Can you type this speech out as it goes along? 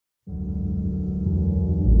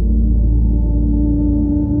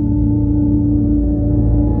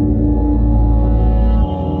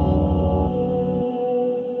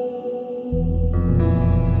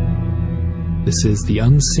This is The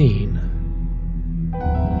Unseen,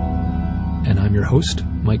 and I'm your host,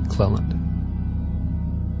 Mike Cleland.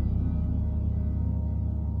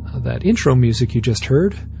 That intro music you just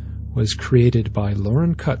heard was created by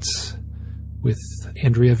Lauren Cutts with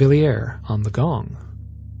Andrea Villiers on the gong.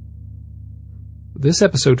 This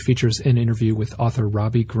episode features an interview with author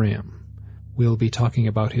Robbie Graham. We'll be talking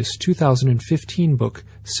about his 2015 book,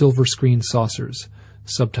 Silver Screen Saucers,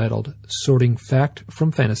 subtitled Sorting Fact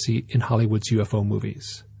from Fantasy in Hollywood's UFO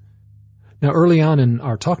Movies. Now, early on in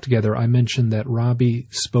our talk together, I mentioned that Robbie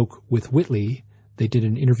spoke with Whitley. They did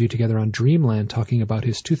an interview together on Dreamland talking about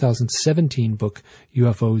his 2017 book,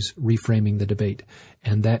 UFOs Reframing the Debate,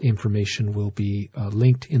 and that information will be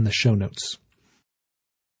linked in the show notes.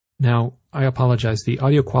 Now, I apologize. The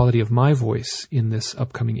audio quality of my voice in this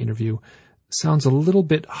upcoming interview sounds a little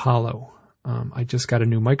bit hollow. I just got a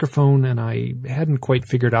new microphone and I hadn't quite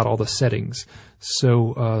figured out all the settings.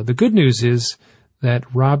 So the good news is that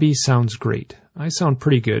Robbie sounds great. I sound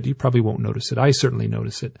pretty good. You probably won't notice it. I certainly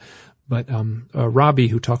notice it. But Robbie,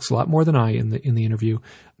 who talks a lot more than I in the interview,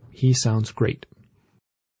 he sounds great.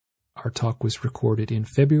 Our talk was recorded in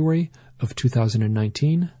February of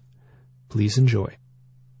 2019. Please enjoy.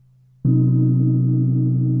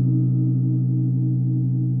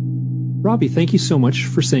 Robbie, thank you so much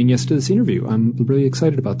for saying yes to this interview. I'm really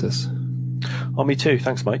excited about this. Oh, me too.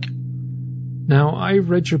 Thanks, Mike. Now, I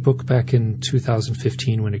read your book back in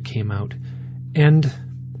 2015 when it came out, and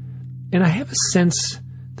I have a sense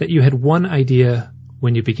that you had one idea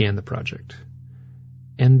when you began the project,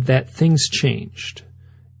 and that things changed.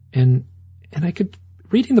 And I could,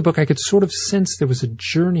 reading the book, I could sort of sense there was a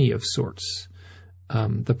journey of sorts.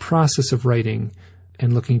 The process of writing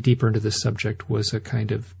and looking deeper into this subject was a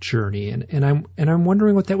kind of journey, and I'm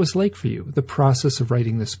wondering what that was like for you, the process of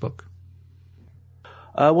writing this book.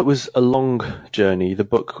 It was a long journey. The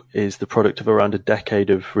book is the product of around a decade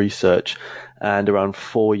of research and around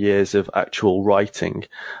 4 years of actual writing.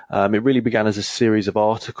 It really began as a series of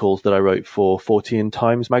articles that I wrote for 14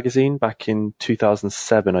 Times magazine back in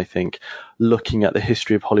 2007, I think, looking at the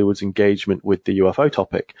history of Hollywood's engagement with the UFO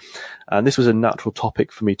topic. And this was a natural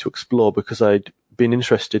topic for me to explore because I'd been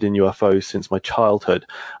interested in UFOs since my childhood,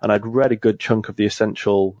 and I'd read a good chunk of the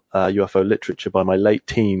essential UFO literature by my late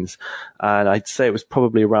teens, and I'd say it was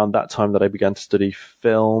probably around that time that I began to study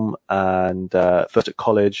film, and first at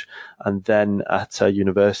college and then at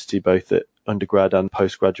university, both at undergrad and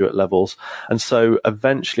postgraduate levels. And so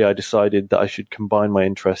eventually I decided that I should combine my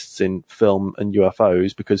interests in film and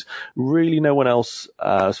UFOs because really no one else,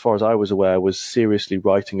 as far as I was aware, was seriously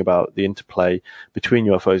writing about the interplay between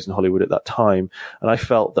UFOs and Hollywood at that time. And I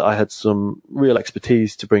felt that I had some real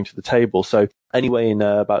expertise to bring to the table. So anyway, in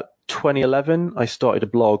about 2011, I started a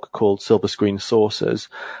blog called Silver Screen Saucers,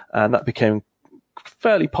 and that became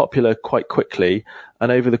fairly popular quite quickly.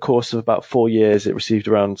 And over the course of about 4 years, it received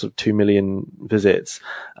around sort of 2 million visits.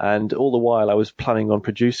 And all the while, I was planning on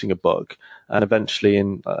producing a book. And eventually,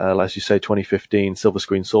 in, as you say, 2015, Silver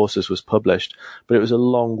Screen Saucers was published. But it was a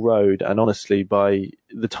long road. And honestly, by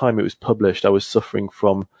the time it was published, I was suffering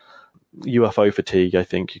from UFO fatigue, I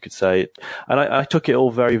think you could say. And I took it all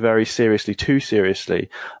very, very seriously, too seriously.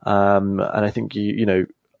 And I think, you know,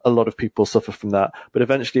 a lot of people suffer from that. But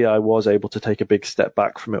eventually I was able to take a big step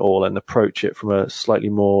back from it all and approach it from a slightly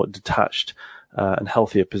more detached and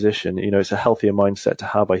healthier position. You know, it's a healthier mindset to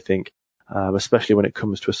have, I think, especially when it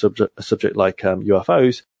comes to a subject like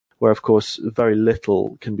UFOs, where, of course, very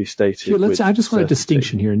little can be stated. Here, I just want a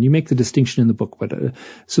distinction here, and you make the distinction in the book. But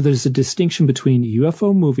so there's a distinction between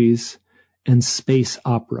UFO movies and space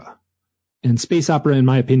opera. And space opera, in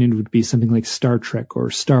my opinion, would be something like Star Trek or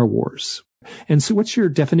Star Wars. And so what's your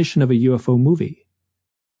definition of a UFO movie?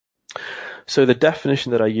 So the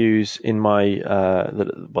definition that I use in my,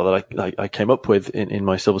 that I came up with in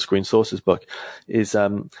my Silver Screen Saucers book is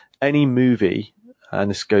any movie, and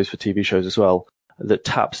this goes for TV shows as well, that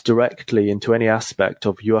taps directly into any aspect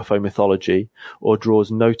of UFO mythology or draws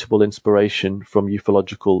notable inspiration from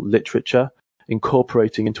ufological literature,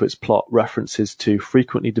 incorporating into its plot references to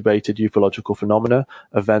frequently debated ufological phenomena,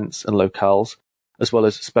 events, and locales, as well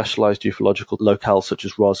as specialized ufological locales such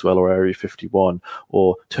as Roswell or Area 51,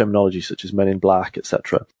 or terminology such as Men in Black,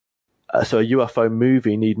 etc. So a UFO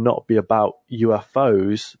movie need not be about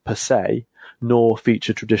UFOs per se, nor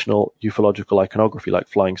feature traditional ufological iconography like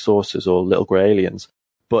flying saucers or little grey aliens,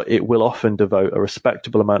 but it will often devote a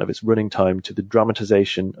respectable amount of its running time to the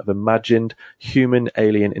dramatization of imagined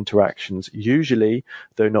human-alien interactions, usually,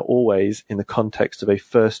 though not always, in the context of a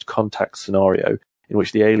first contact scenario in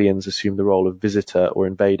which the aliens assume the role of visitor or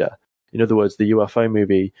invader. In other words, the UFO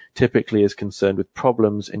movie typically is concerned with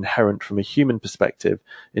problems inherent from a human perspective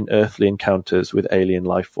in earthly encounters with alien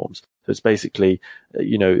life forms. So it's basically,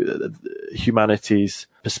 humanity's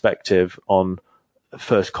perspective on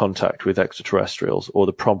first contact with extraterrestrials, or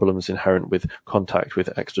the problems inherent with contact with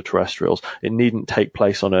extraterrestrials. It needn't take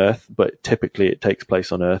place on Earth, but typically it takes place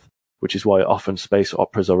on Earth, which is why often space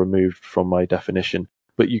operas are removed from my definition.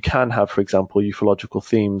 But you can have, for example, ufological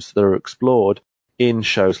themes that are explored in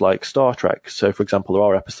shows like Star Trek. So, for example, there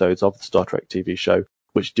are episodes of the Star Trek TV show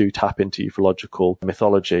which do tap into ufological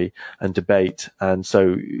mythology and debate, and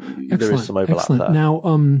so there is some overlap there. Now,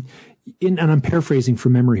 and I'm paraphrasing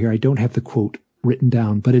from memory here. I don't have the quote written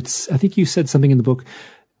down, but I think you said something in the book.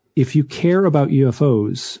 If you care about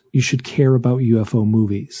UFOs, you should care about UFO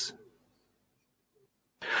movies.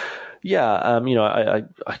 Yeah,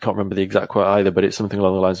 I can't remember the exact quote either, but it's something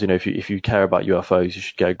along the lines, if you care about UFOs, you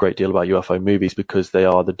should care a great deal about UFO movies, because they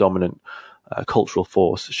are the dominant cultural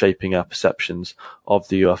force shaping our perceptions of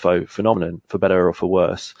the UFO phenomenon, for better or for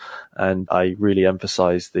worse. And I really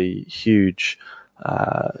emphasize the huge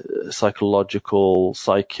psychological,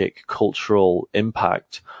 psychic, cultural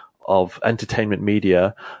impact of entertainment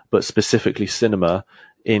media, but specifically cinema,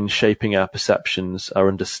 in shaping our perceptions, our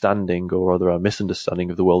understanding, or rather our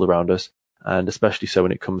misunderstanding of the world around us, and especially so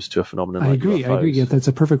when it comes to a phenomenon like UFOs. I agree. Yeah, that's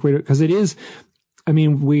a perfect way to, because it is,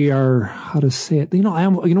 we are, how to say it,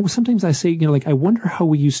 sometimes I say, I wonder how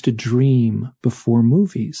we used to dream before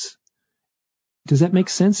movies. Does that make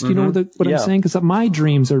sense? Do you know what I'm saying? Because my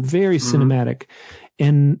dreams are very cinematic,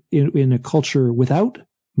 and in a culture without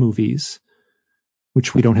movies,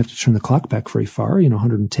 which we don't have to turn the clock back very far,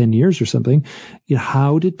 110 years or something.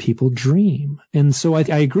 How did people dream? And so I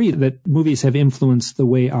agree that movies have influenced the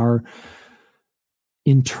way our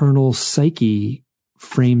internal psyche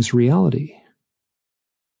frames reality.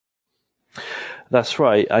 That's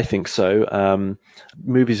right. I think so.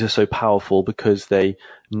 Movies are so powerful because they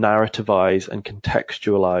narrativize and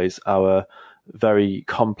contextualize our very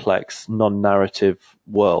complex, non-narrative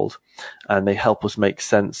world, and they help us make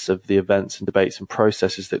sense of the events and debates and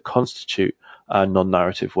processes that constitute our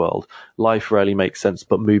non-narrative world. Life rarely makes sense,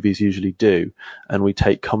 but movies usually do, and we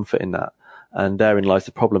take comfort in that. And therein lies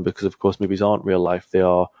the problem, because of course movies aren't real life. They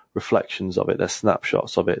are reflections of it, they're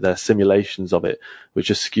snapshots of it, they're simulations of it,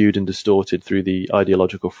 which are skewed and distorted through the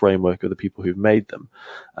ideological framework of the people who've made them.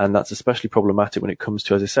 And that's especially problematic when it comes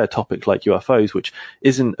to, as I said, a topic like UFOs, which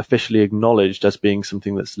isn't officially acknowledged as being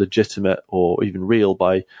something that's legitimate or even real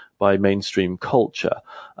by mainstream culture.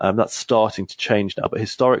 That's starting to change now, but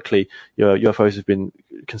historically, UFOs have been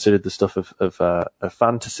considered the stuff of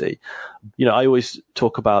fantasy. I always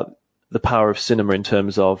talk about the power of cinema in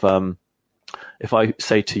terms of, if I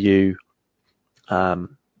say to you,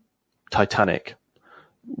 Titanic,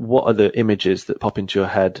 what are the images that pop into your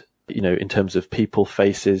head, in terms of people,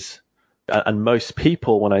 faces? And most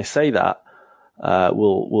people, when I say that,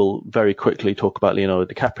 will very quickly talk about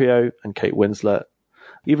Leonardo DiCaprio and Kate Winslet,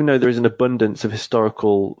 even though there is an abundance of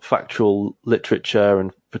historical, factual literature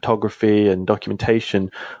and photography and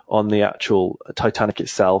documentation on the actual Titanic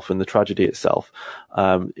itself and the tragedy itself.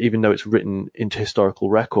 Even though it's written into historical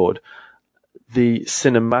record, the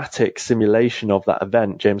cinematic simulation of that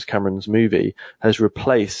event, James Cameron's movie, has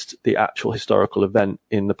replaced the actual historical event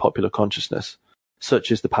in the popular consciousness.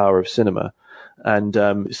 Such is the power of cinema.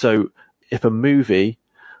 And so if a movie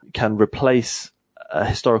can replace a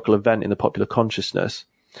historical event in the popular consciousness,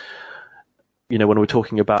 when we're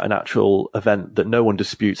talking about an actual event that no one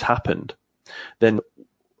disputes happened, then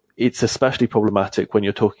it's especially problematic when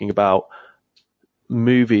you're talking about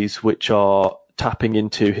movies which are tapping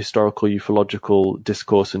into historical ufological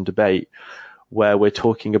discourse and debate, where we're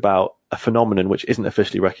talking about a phenomenon which isn't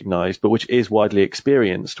officially recognized, but which is widely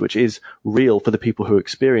experienced, which is real for the people who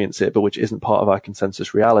experience it, but which isn't part of our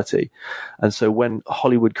consensus reality. And so when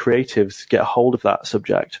Hollywood creatives get a hold of that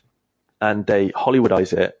subject and they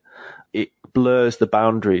Hollywoodize it, it blurs the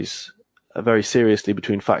boundaries very seriously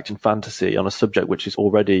between fact and fantasy on a subject which is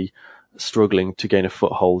already struggling to gain a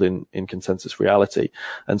foothold in consensus reality.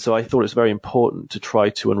 And so I thought it's very important to try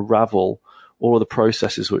to unravel all of the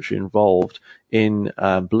processes which are involved in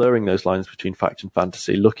blurring those lines between fact and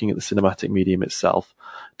fantasy, looking at the cinematic medium itself,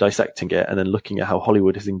 dissecting it, and then looking at how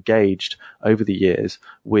Hollywood has engaged over the years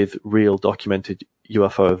with real documented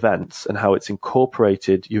UFO events and how it's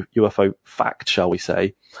incorporated UFO fact, shall we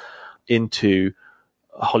say, into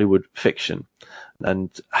Hollywood fiction. and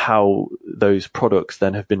how those products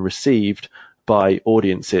then have been received by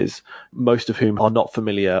audiences, most of whom are not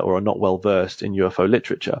familiar or are not well versed in UFO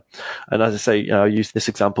literature. And as I say, I use this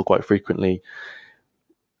example quite frequently.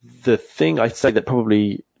 The thing I'd say that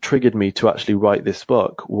probably triggered me to actually write this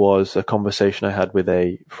book was a conversation I had with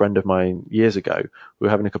a friend of mine years ago. We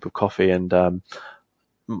were having a cup of coffee, and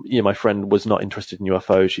my friend was not interested in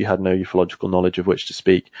UFOs. She had no ufological knowledge of which to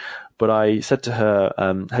speak. But I said to her,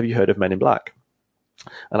 have you heard of Men in Black?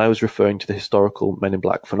 And I was referring to the historical Men in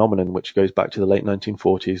Black phenomenon, which goes back to the late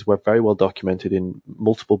 1940s, were very well documented in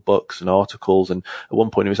multiple books and articles. And at one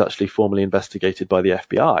point, it was actually formally investigated by the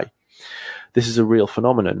FBI. This is a real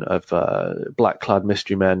phenomenon of black-clad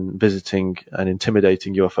mystery men visiting and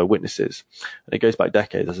intimidating UFO witnesses. And it goes back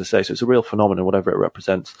decades, as I say, so it's a real phenomenon, whatever it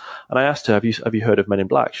represents. And I asked her, have you heard of Men in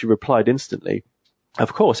Black? She replied instantly,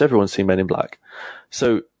 of course, everyone's seen Men in Black.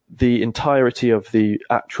 So the entirety of the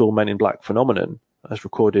actual Men in Black phenomenon, as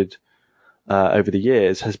recorded over the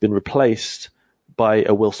years, has been replaced by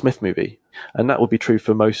a Will Smith movie. And that would be true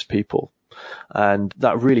for most people. And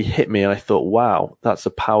that really hit me, and I thought, wow, that's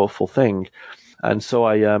a powerful thing. And so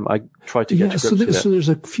I tried to get to grips with it. So there's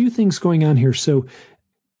a few things going on here. So,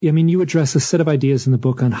 I mean, you address a set of ideas in the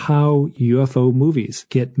book on how UFO movies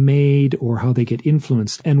get made or how they get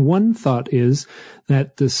influenced. And one thought is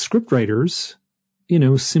that the scriptwriters,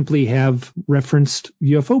 simply have referenced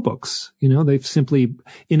UFO books. They've simply,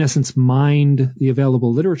 in essence, mined the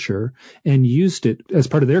available literature and used it as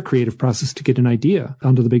part of their creative process to get an idea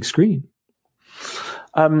onto the big screen.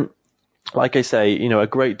 Like I say, a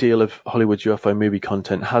great deal of Hollywood's UFO movie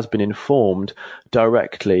content has been informed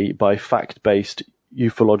directly by fact-based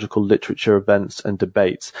ufological literature, events, and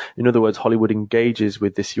debates. In other words, Hollywood engages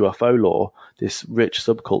with this UFO lore, this rich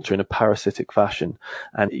subculture, in a parasitic fashion.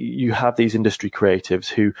 And you have these industry creatives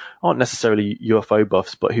who aren't necessarily UFO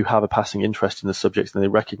buffs, but who have a passing interest in the subject, and they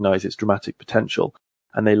recognize its dramatic potential.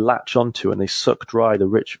 And they latch onto and they suck dry the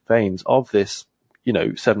rich veins of this,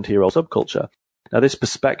 70-year-old subculture. Now, this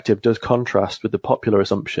perspective does contrast with the popular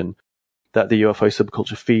assumption that the UFO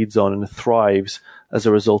subculture feeds on and thrives as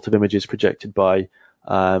a result of images projected by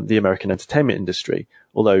the American entertainment industry,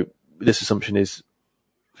 although this assumption is,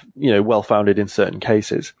 well-founded in certain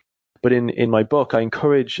cases. But in my book, I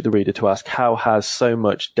encourage the reader to ask, how has so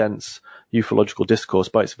much dense ufological discourse,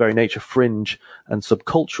 by its very nature fringe and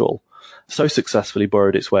subcultural, so successfully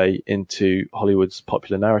burrowed its way into Hollywood's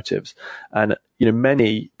popular narratives? And,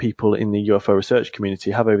 many people in the UFO research community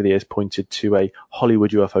have over the years pointed to a Hollywood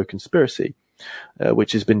UFO conspiracy,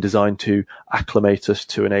 which has been designed to acclimate us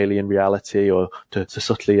to an alien reality, or to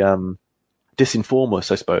subtly disinform us,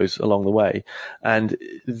 I suppose, along the way. And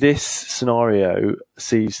this scenario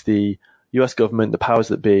sees the US government, the powers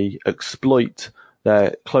that be, exploit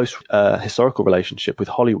their close historical relationship with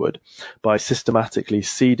Hollywood by systematically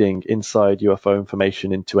seeding inside UFO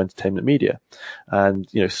information into entertainment media, and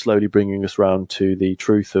slowly bringing us round to the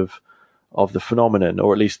truth of the phenomenon,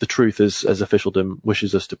 or at least the truth as officialdom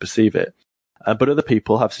wishes us to perceive it. But other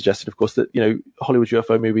people have suggested, of course, that Hollywood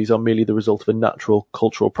UFO movies are merely the result of a natural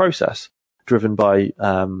cultural process driven by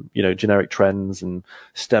generic trends, and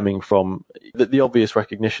stemming from the obvious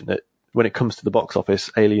recognition that when it comes to the box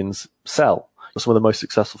office, aliens sell. Some of the most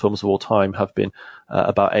successful films of all time have been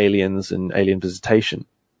about aliens and alien visitation.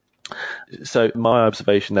 So my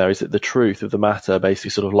observation there is that the truth of the matter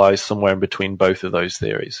basically sort of lies somewhere in between both of those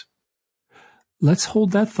theories. Let's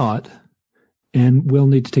hold that thought, and we'll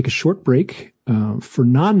need to take a short break. For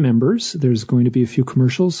non-members, there's going to be a few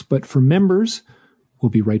commercials, but for members, we'll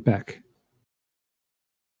be right back.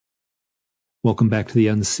 Welcome back to The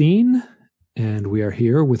Unseen. And we are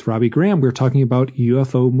here with Robbie Graham. We're talking about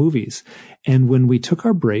UFO movies. And when we took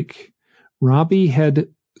our break, Robbie had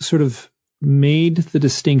sort of made the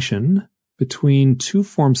distinction between two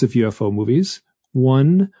forms of UFO movies.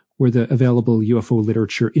 One, where the available UFO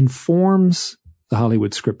literature informs the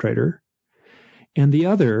Hollywood scriptwriter. And the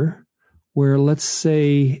other, where, let's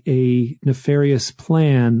say, a nefarious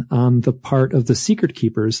plan on the part of the secret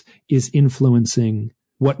keepers is influencing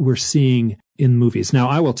what we're seeing in movies. Now,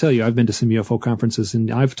 I will tell you, I've been to some UFO conferences,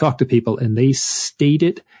 and I've talked to people, and they state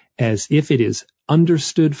it as if it is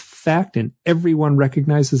understood fact and everyone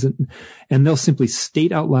recognizes it. And they'll simply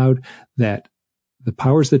state out loud that the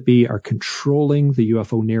powers that be are controlling the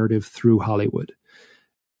UFO narrative through Hollywood.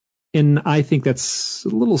 And I think that's a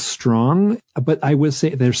little strong, but I will say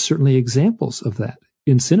there's certainly examples of that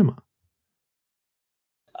in cinema.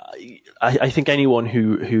 I think anyone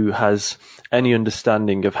who has any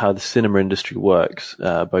understanding of how the cinema industry works,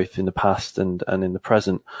 both in the past and in the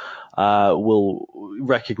present, will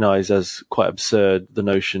recognize as quite absurd the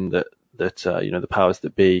notion that that the powers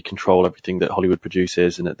that be control everything that Hollywood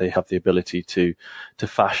produces, and that they have the ability to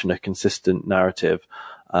fashion a consistent narrative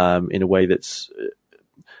in a way that's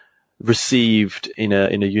received in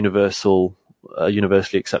a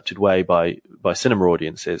universally accepted way by cinema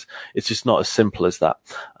audiences. It's just not as simple as that.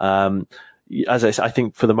 As I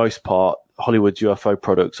think for the most part, Hollywood's UFO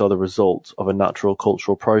products are the result of a natural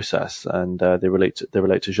cultural process, and they relate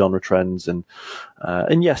to genre trends and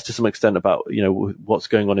yes, to some extent about what's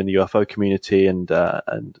going on in the UFO community and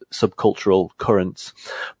subcultural currents.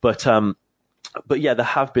 But yeah, there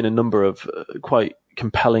have been a number of quite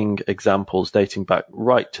compelling examples dating back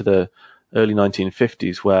right to the early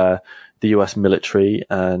 1950s where the US military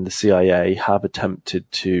and the CIA have attempted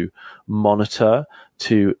to monitor,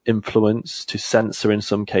 to influence, to censor in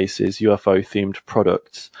some cases UFO-themed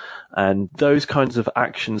products. And those kinds of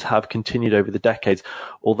actions have continued over the decades,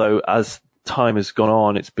 although as time has gone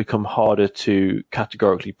on, it's become harder to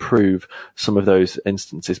categorically prove some of those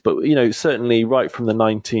instances. But, certainly right from the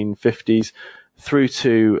 1950s through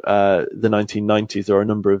to the 1990s, there are a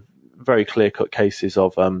number of very clear-cut cases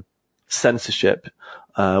of censorship,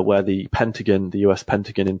 where the US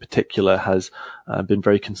Pentagon in particular, has been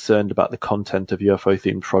very concerned about the content of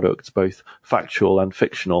UFO-themed products, both factual and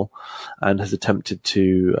fictional, and has attempted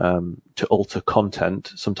to alter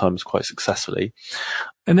content, sometimes quite successfully.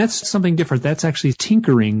 And that's something different. That's actually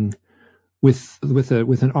tinkering with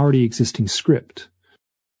an already existing script.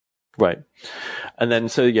 Right. And then,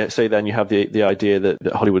 so then you have the idea that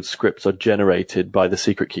Hollywood scripts are generated by the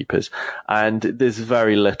secret keepers. And there's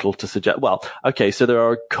very little to suggest. Well, okay, so there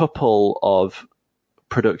are a couple of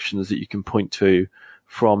productions that you can point to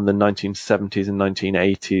from the 1970s and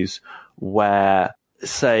 1980s where,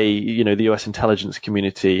 say, the US intelligence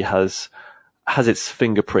community has its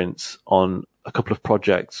fingerprints on a couple of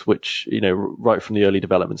projects which, right from the early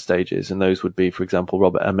development stages. And those would be, for example,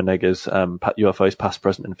 Robert Emenegger's UFOs Past,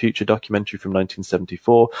 Present and Future documentary from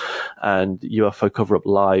 1974 and UFO Cover-Up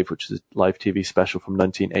Live, which is a live TV special from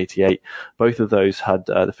 1988. Both of those had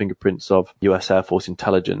the fingerprints of US Air Force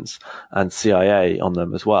intelligence and CIA on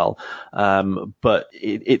them as well. But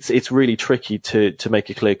it's really tricky to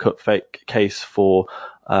make a clear-cut fake case for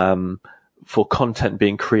content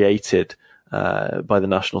being created by the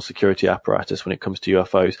national security apparatus when it comes to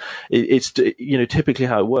UFOs. It's typically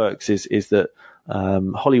how it works is that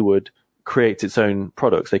Hollywood creates its own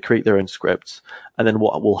products. They create their own scripts. And then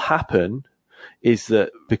what will happen is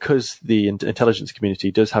that because the intelligence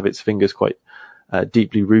community does have its fingers quite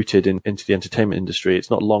deeply rooted into the entertainment industry,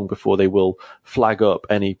 it's not long before they will flag up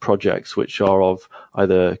any projects which are of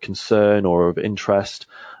either concern or of interest.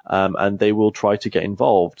 And they will try to get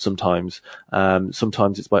involved sometimes.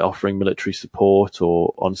 Sometimes it's by offering military support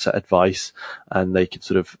or on-set advice, and they can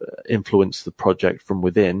sort of influence the project from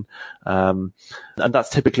within. And that's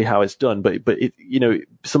typically how it's done. But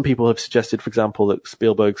some people have suggested, for example, that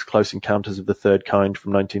Spielberg's Close Encounters of the Third Kind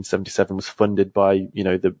from 1977 was funded by,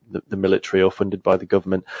 the military or funded by the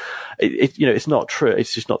government. It's not true.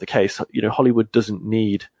 It's just not the case. Hollywood doesn't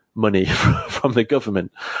need money from the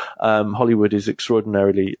government. Hollywood is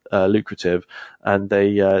extraordinarily lucrative, and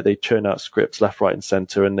they churn out scripts left, right, and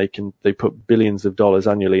center, and they put billions of dollars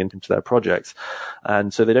annually into their projects,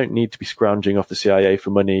 and so they don't need to be scrounging off the CIA for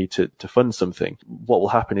money to fund something. What will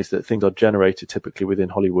happen is that things are generated typically within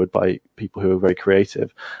Hollywood by people who are very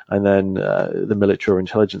creative, and then the military or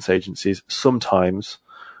intelligence agencies sometimes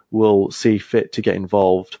will see fit to get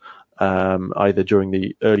involved either during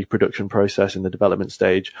the early production process in the development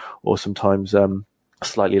stage or sometimes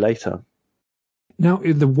slightly later. Now,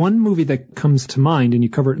 the one movie that comes to mind, and you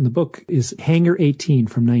cover it in the book, is Hangar 18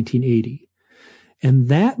 from 1980. And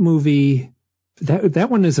that movie, that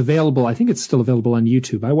one is available. I think it's still available on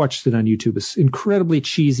YouTube. I watched it on YouTube. It's an incredibly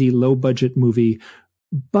cheesy, low-budget movie,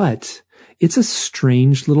 but it's a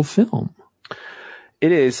strange little film.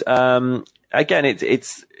 It is. Again,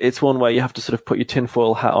 it's one where you have to sort of put your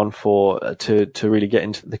tinfoil hat on to really get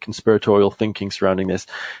into the conspiratorial thinking surrounding this.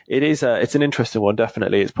 It's an interesting one,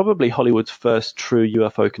 definitely. It's probably Hollywood's first true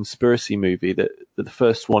UFO conspiracy movie, the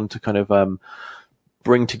first one to kind of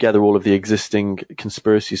bring together all of the existing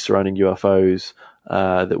conspiracies surrounding UFOs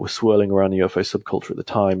that were swirling around the UFO subculture at the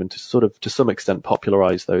time, and to sort of, to some extent,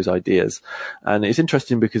 popularize those ideas. And it's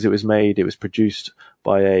interesting because it was produced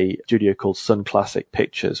by a studio called Sun Classic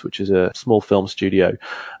Pictures, which is a small film studio,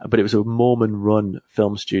 but it was a Mormon-run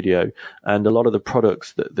film studio. And a lot of the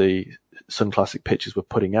products that the Sun Classic Pictures were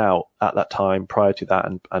putting out at that time, prior to that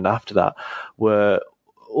and after that, were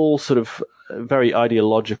all sort of very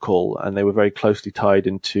ideological, and they were very closely tied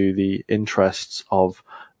into the interests of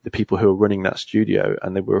the people who were running that studio,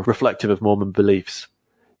 and they were reflective of Mormon beliefs.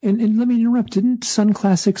 And let me interrupt. Didn't Sun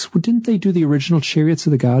Classics, didn't they do the original Chariots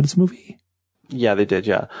of the Gods movie? Yeah, they did,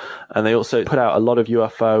 yeah. And they also put out a lot of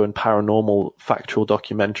UFO and paranormal factual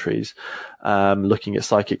documentaries, looking at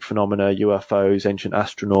psychic phenomena, UFOs, ancient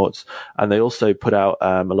astronauts. And they also put out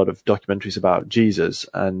a lot of documentaries about Jesus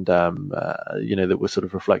and, that were sort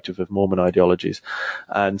of reflective of Mormon ideologies.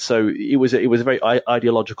 And so it was a very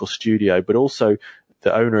ideological studio, but also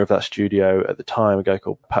the owner of that studio at the time, a guy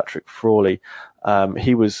called Patrick Frawley,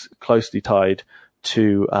 he was closely tied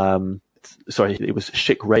to, it was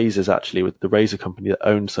Schick Razors, actually, with the razor company that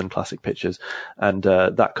owned Sun Classic Pictures. And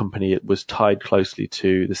that company was tied closely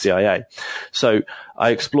to the CIA. So I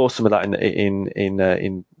explore some of that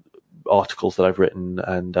in articles that I've written.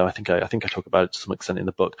 And I think I talk about it to some extent in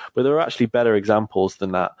the book. But there are actually better examples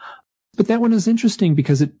than that. But that one is interesting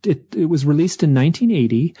because it was released in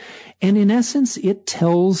 1980, and in essence, it's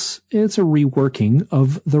a reworking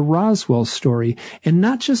of the Roswell story, and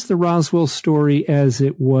not just the Roswell story as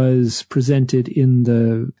it was presented in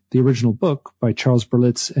the original book by Charles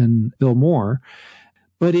Berlitz and Bill Moore,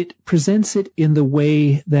 but it presents it in the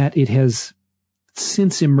way that it has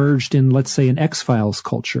since emerged in, let's say, an X-Files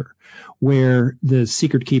culture, where the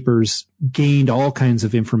secret keepers gained all kinds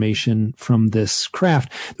of information from this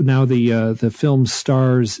craft. Now the film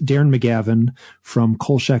stars Darren McGavin from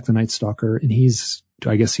Kolchak the Night Stalker, and he's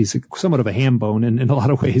somewhat of a ham bone in a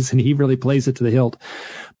lot of ways, and he really plays it to the hilt.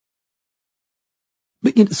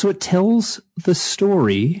 But so it tells the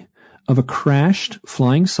story of a crashed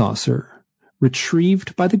flying saucer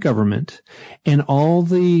retrieved by the government, and all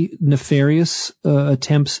the nefarious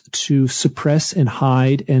attempts to suppress and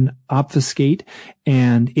hide and obfuscate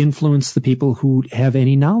and influence the people who have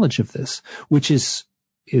any knowledge of this, which is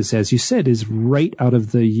as you said, is right out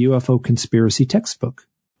of the UFO conspiracy textbook.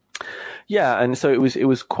 Yeah, and so it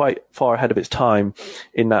was quite far ahead of its time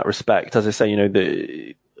in that respect. As I say,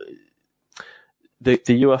 the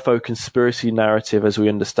UFO conspiracy narrative as we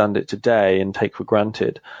understand it today and take for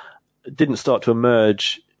granted didn't start to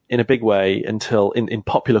emerge in a big way until in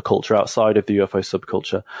popular culture outside of the UFO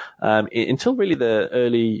subculture, until really the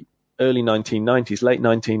early 1990s, late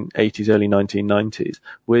 1980s, early 1990s,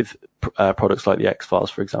 with products like the X-Files,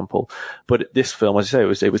 for example. But this film, as I say,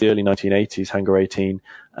 it was the early 1980s, Hangar 18,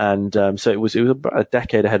 and so it was about a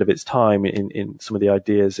decade ahead of its time in some of the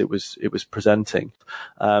ideas it was presenting.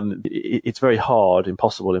 It's very hard,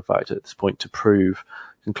 impossible, in fact, at this point, to prove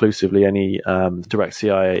conclusively any direct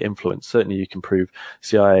CIA influence. Certainly you can prove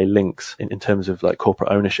CIA links in terms of like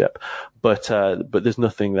corporate ownership, but there's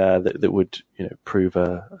nothing there that would prove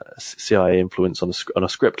a CIA influence on a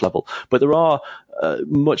script level. But there are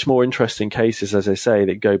much more interesting cases, as I say,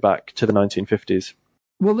 that go back to the 1950s.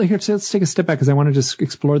 Well, so let's take a step back because I want to just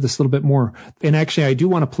explore this a little bit more. And actually, I do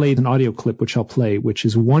want to play an audio clip, which I'll play, which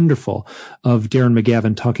is wonderful, of Darren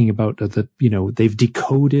McGavin talking about they've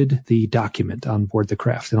decoded the document on board the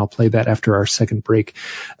craft. And I'll play that after our second break.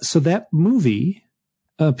 So that movie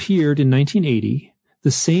appeared in 1980,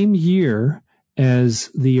 the same year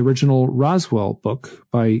as the original Roswell book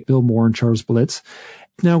by Bill Moore and Charles Berlitz.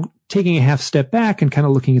 Now, taking a half step back and kind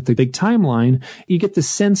of looking at the big timeline, you get the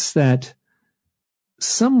sense that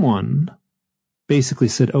someone basically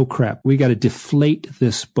said, oh crap, we got to deflate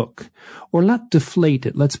this book. Or not deflate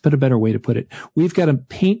it. Let's put a better way to put it. We've got to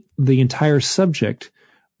paint the entire subject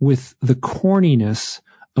with the corniness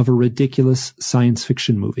of a ridiculous science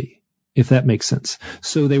fiction movie, if that makes sense.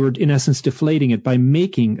 So they were, in essence, deflating it by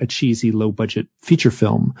making a cheesy, low-budget feature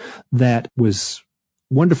film that was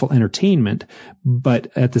wonderful entertainment, but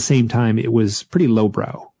at the same time, it was pretty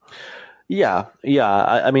lowbrow. Yeah.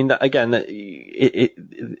 I mean, again,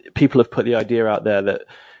 people have put the idea out there that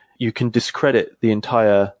you can discredit the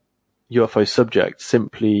entire UFO subject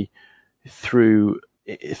simply through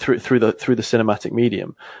the cinematic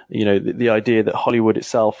medium. The idea that Hollywood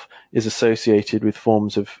itself is associated with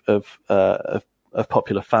forms of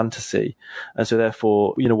popular fantasy, and so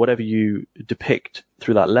therefore, whatever you depict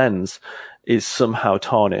through that lens is somehow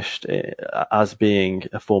tarnished as being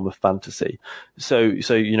a form of fantasy. So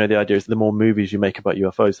the idea is the more movies you make about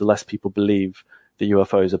UFOs, the less people believe that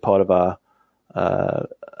UFOs are part of our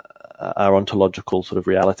ontological sort of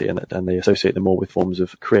reality, and they associate them more with forms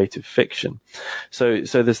of creative fiction. So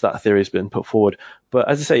there's that theory has been put forward. But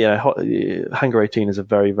as I say, Hangar 18 is a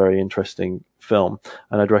very, very interesting film,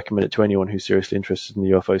 and I'd recommend it to anyone who's seriously interested in the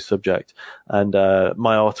UFO subject. And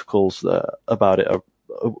my articles about it are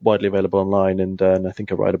widely available online, and I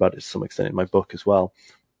think I write about it to some extent in my book as well.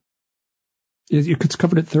 It's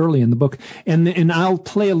covered it thoroughly in the book. And I'll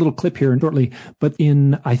play a little clip here shortly, but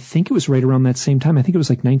I think it was right around that same time, I think it was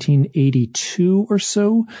like 1982 or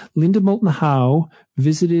so, Linda Moulton Howe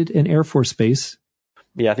visited an Air Force base.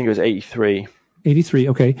 Yeah, I think it was 83. 83,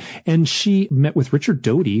 okay. And she met with Richard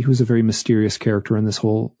Doty, who's a very mysterious character in this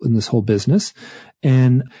whole business,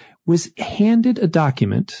 and was handed a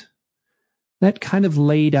document that kind of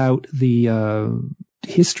laid out the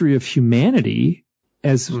history of humanity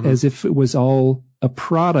as if it was all a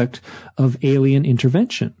product of alien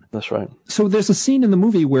intervention. That's right. So there's a scene in the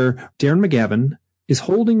movie where Darren McGavin is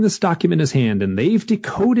holding this document in his hand, and they've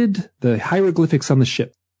decoded the hieroglyphics on the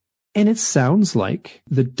ship. And it sounds like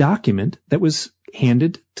the document that was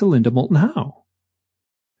handed to Linda Moulton Howe.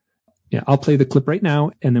 Yeah, I'll play the clip right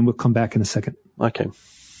now, and then we'll come back in a second. Okay.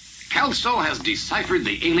 Kelso has deciphered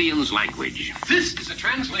the aliens' language. This is a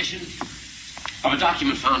translation of a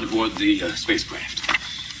document found aboard the spacecraft.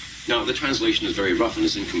 Now, the translation is very rough and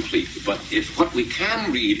is incomplete, but if what we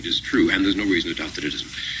can read is true, and there's no reason to doubt that it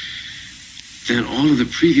isn't, then all of the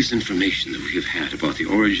previous information that we have had about the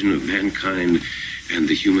origin of mankind and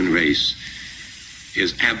the human race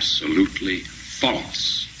is absolutely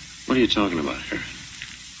false. What are you talking about here?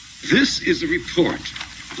 This is a report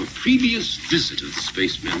of a previous visit of the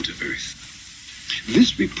spacemen to Earth.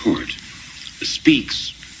 This report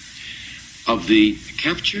speaks of the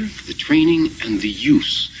capture, the training, and the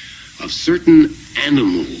use of certain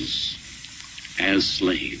animals as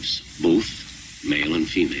slaves, both male and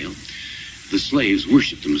female. The slaves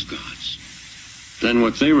worshiped them as gods. Then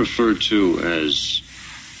what they referred to as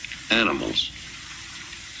animals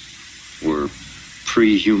were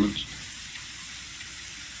pre-humans?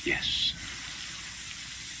 Yes.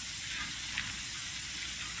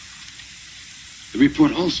 The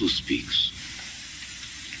report also speaks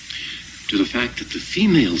to the fact that the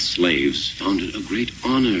female slaves found it a great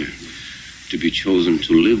honor to be chosen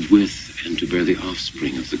to live with and to bear the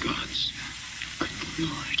offspring of the gods. But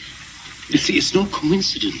Lord. You see, it's no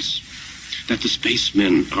coincidence that the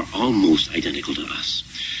spacemen are almost identical to us.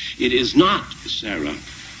 It is not, Sarah,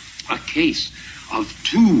 a case of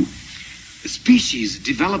two species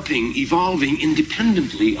developing, evolving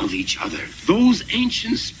independently of each other. Those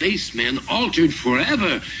ancient spacemen altered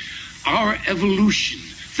forever our evolution.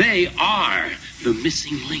 They are the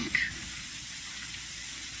missing link.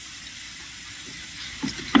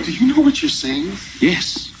 Do you know what you're saying?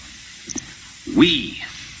 Yes. We,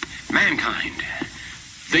 mankind,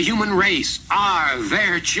 the human race, are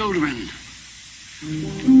their children.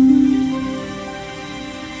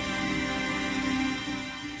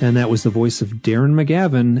 And that was the voice of Darren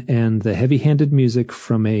McGavin and the heavy-handed music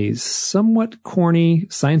from a somewhat corny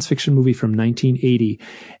science fiction movie from 1980.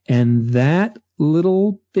 And that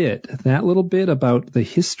little bit about the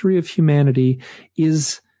history of humanity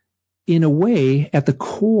is, in a way, at the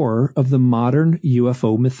core of the modern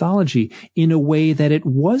UFO mythology, in a way that it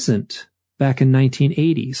wasn't back in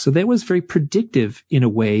 1980. So that was very predictive, in a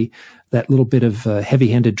way, that little bit of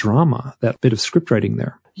heavy-handed drama, that bit of script writing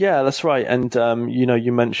there. Yeah, that's right. And,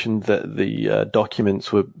 you mentioned that the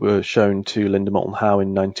documents were shown to Linda Moulton Howe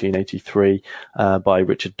in 1983 by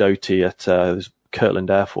Richard Doty at Kirtland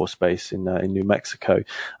Air Force Base in New Mexico.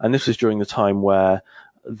 And this was during the time where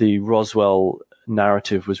the Roswell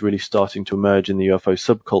narrative was really starting to emerge in the UFO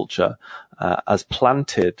subculture as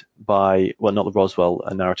planted by, well, not the Roswell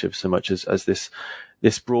narrative so much as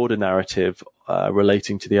this broader narrative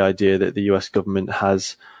relating to the idea that the US government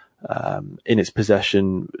has in its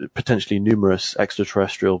possession potentially numerous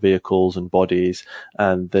extraterrestrial vehicles and bodies,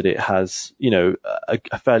 and that it has,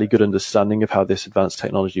 a fairly good understanding of how this advanced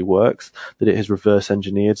technology works, that it has reverse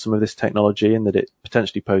engineered some of this technology, and that it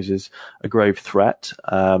potentially poses a grave threat,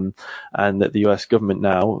 and that the US government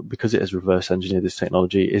now, because it has reverse engineered this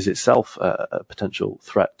technology, is itself a potential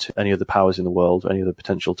threat to any other powers in the world, any other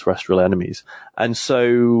potential terrestrial enemies. And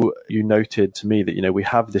so you noted to me that, we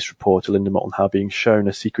have this report of Linda Moulton Howe being shown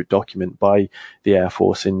a secret document by the Air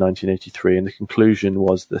Force in 1983, and the conclusion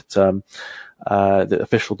was that the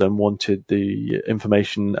officialdom wanted the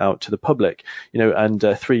information out to the public, and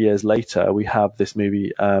 3 years later we have this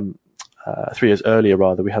movie, 3 years earlier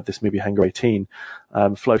rather, we have this movie Hangar 18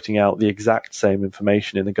 floating out the exact same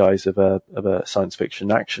information in the guise of a science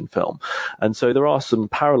fiction action film. And so there are some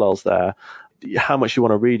parallels there. How much you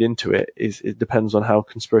want to read into it depends on how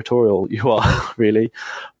conspiratorial you are, really.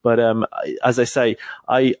 But as I say,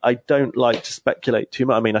 I don't like to speculate too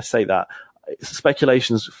much. I mean, I say that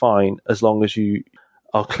speculation's fine as long as you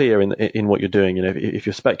are clear in what you're doing. If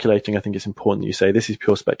you're speculating, I think it's important that you say this is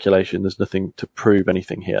pure speculation. There's nothing to prove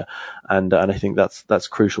anything here, and I think that's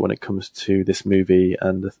crucial when it comes to this movie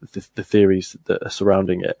and the theories that are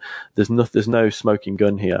surrounding it. There's no smoking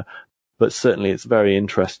gun here. but certainly it's very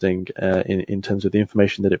interesting in terms of the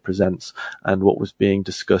information that it presents and what was being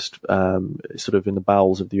discussed sort of in the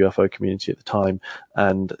bowels of the UFO community at the time,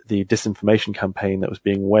 and the disinformation campaign that was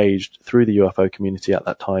being waged through the UFO community at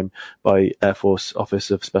that time by Air Force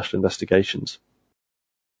Office of Special Investigations.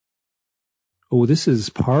 Oh, this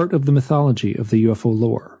is part of the mythology of the UFO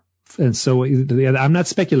lore. And so I'm not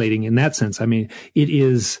speculating in that sense. I mean, it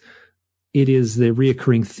is the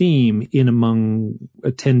reoccurring theme in among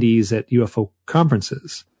attendees at UFO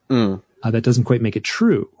conferences. That doesn't quite make it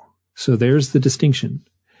true. So there's the distinction.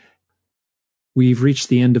 We've reached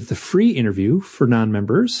the end of the free interview for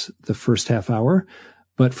non-members, the first half hour.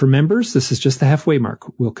 But for members, this is just the halfway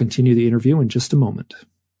mark. We'll continue the interview in just a moment.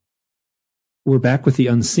 We're back with The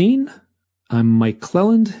Unseen. I'm Mike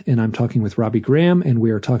Cleland, and I'm talking with Robbie Graham, and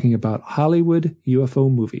we are talking about Hollywood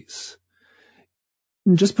UFO movies.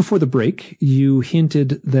 Just before the break, you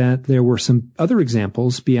hinted that there were some other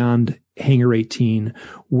examples beyond Hangar 18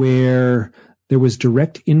 where there was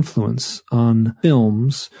direct influence on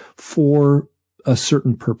films for a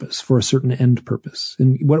certain purpose, for a certain end purpose.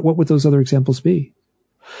 And what would those other examples be?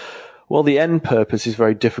 Well, the end purpose is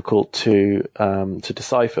very difficult to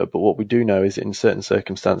decipher, but what we do know is in certain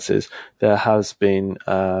circumstances there has been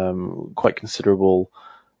quite considerable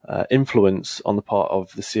influence on the part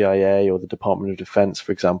of the CIA or the Department of Defense,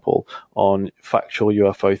 for example, on factual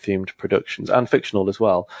UFO-themed productions and fictional as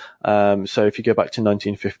well. So if you go back to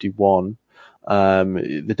 1951,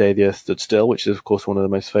 The Day the Earth Stood Still, which is of course one of the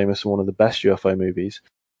most famous and one of the best UFO movies,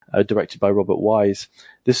 directed by Robert Wise.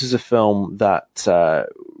 This is a film that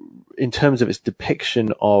in terms of its depiction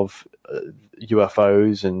of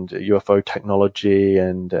UFOs and UFO technology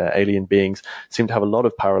and alien beings, seemed to have a lot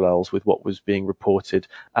of parallels with what was being reported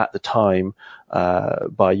at the time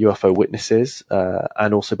by UFO witnesses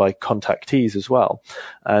and also by contactees as well.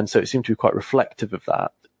 And so it seemed to be quite reflective of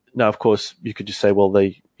that. Now, of course, you could just say, well,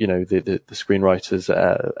 the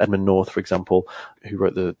screenwriters, Edmund North, for example, who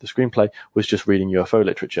wrote the screenplay, was just reading UFO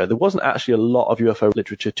literature. There wasn't actually a lot of UFO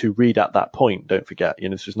literature to read at that point. Don't forget,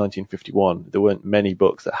 this was 1951. There weren't many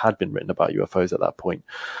books that had been written about UFOs at that point,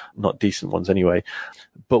 not decent ones anyway.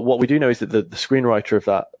 But what we do know is that the screenwriter of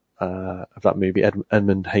that movie,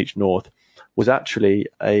 Edmund H. North, was actually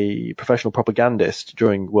a professional propagandist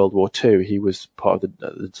during World War II. He was part of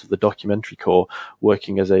the documentary corps,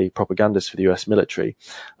 working as a propagandist for the US military.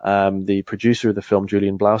 The producer of the film,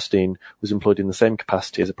 Julian Blaustein, was employed in the same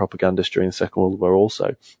capacity as a propagandist during the Second World War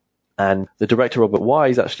also. And the director, Robert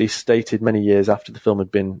Wise, actually stated many years after the film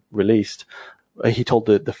had been released, he told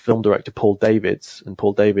the film director, Paul Davids, and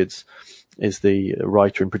Paul Davids is the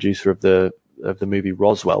writer and producer of the movie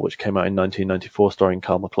Roswell, which came out in 1994, starring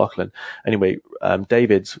Kyle MacLachlan. Anyway,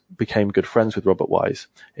 Davids became good friends with Robert Wise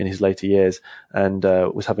in his later years and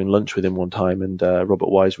was having lunch with him one time. And Robert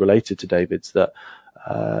Wise related to Davids that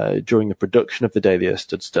during the production of The Day the Earth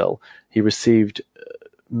Stood Still, he received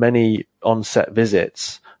many on-set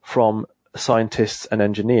visits from scientists and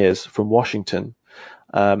engineers from Washington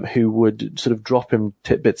who would sort of drop him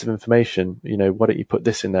tidbits of information. Why don't you put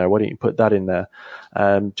this in there? Why don't you put that in there?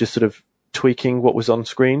 Just sort of tweaking what was on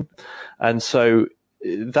screen. And so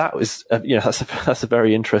that was, that's a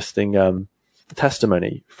very interesting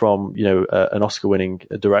testimony from, an Oscar-winning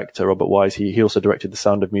director, Robert Wise. He also directed The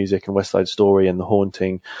Sound of Music and West Side Story and The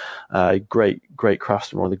Haunting. Great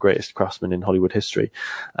craftsman, one of the greatest craftsmen in Hollywood history.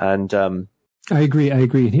 And I agree.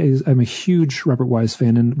 I'm a huge Robert Wise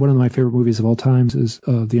fan, and one of my favorite movies of all times is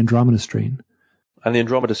The Andromeda Strain. And The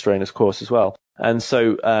Andromeda Strain, of course, as well. And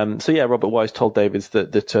so Robert Wise told Davids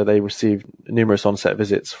that they received numerous on-set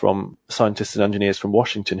visits from scientists and engineers from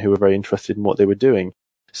Washington who were very interested in what they were doing.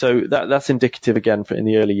 So that's indicative, again, in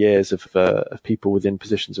the early years of people within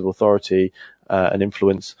positions of authority and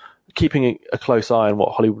influence, keeping a close eye on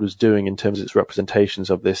what Hollywood was doing in terms of its representations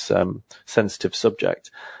of this sensitive subject.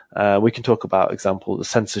 We can talk about the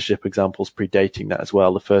censorship examples predating that as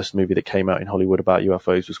well. The first movie that came out in Hollywood about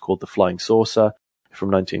UFOs was called The Flying Saucer from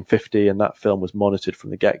 1950, and that film was monitored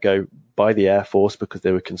from the get-go by the Air Force because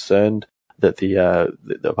they were concerned that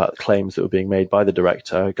about claims that were being made by the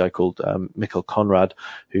director, a guy called Mikhail Conrad,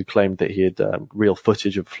 who claimed that he had real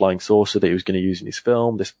footage of a flying saucer that he was going to use in his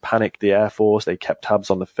film. This panicked the Air Force. They kept tabs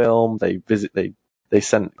on the film. They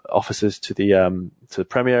sent officers to the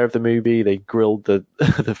premiere of the movie. They grilled the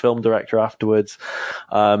film director afterwards.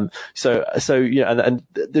 And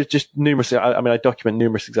there's just numerous. I document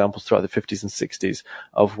numerous examples throughout the 50s and 60s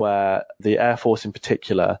of where the Air Force, in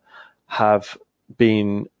particular, have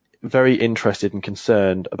been very interested and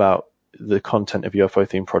concerned about the content of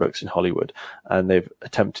UFO-themed products in Hollywood, and they've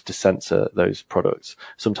attempted to censor those products,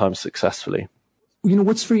 sometimes successfully.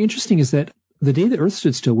 What's very interesting is that The Day the Earth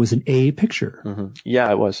Stood Still was an A picture. Mm-hmm. Yeah,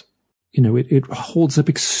 it was. It holds up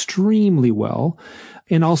extremely well.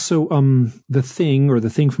 And also, The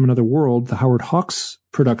Thing from Another World, the Howard Hawks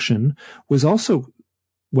production, was also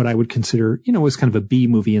what I would consider, was kind of a B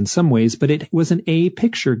movie in some ways, but it was an A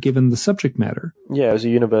picture given the subject matter. Yeah, it was a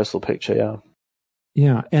universal picture, yeah.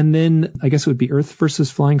 Yeah. And then I guess it would be Earth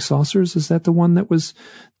versus Flying Saucers. Is that the one that was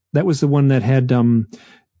the one that had,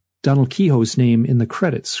 Donald Kehoe's name in the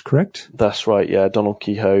credits, correct? That's right, yeah, Donald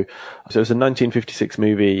Kehoe. So it was a 1956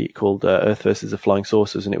 movie called Earth versus the Flying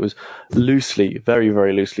Saucers, and it was very,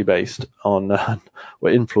 very loosely based on,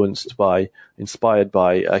 inspired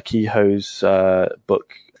by Kehoe's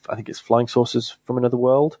book, I think it's Flying Saucers from Another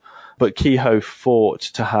World. But Kehoe fought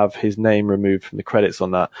to have his name removed from the credits on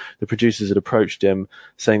that. The producers had approached him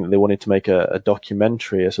saying that they wanted to make a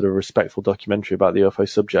documentary, a sort of respectful documentary about the UFO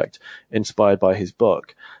subject inspired by his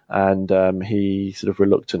book. And he sort of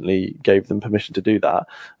reluctantly gave them permission to do that.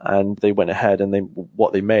 And they went ahead, and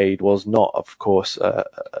what they made was not, of course, a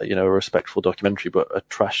respectful documentary, but a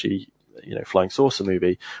trashy flying saucer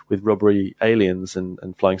movie with rubbery aliens and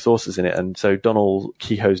flying saucers in it. And so Donald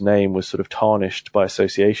Kehoe's name was sort of tarnished by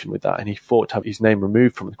association with that. And he fought to have his name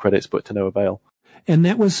removed from the credits, but to no avail. And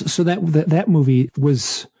that movie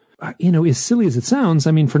was, as silly as it sounds,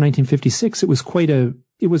 I mean, for 1956, it was quite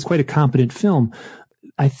a competent film.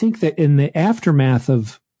 I think that in the aftermath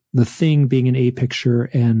of The Thing being an A picture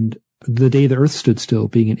and The Day the Earth Stood Still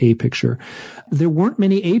being an A picture, there weren't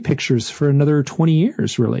many A pictures for another 20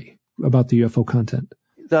 years, really, about the UFO content.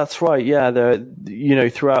 That's right, yeah.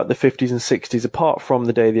 Throughout the 50s and 60s, apart from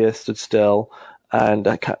The Day the Earth Stood Still and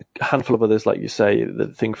a handful of others, like you say, The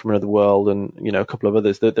Thing from Another World and, a couple of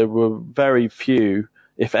others, there were very few,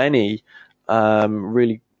 if any,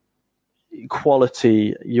 really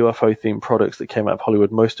quality UFO-themed products that came out of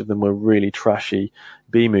Hollywood. Most of them were really trashy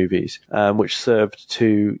B-movies, which served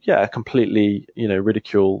to, completely,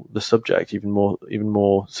 ridicule the subject even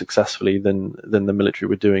more successfully than the military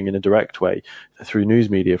were doing in a direct way through news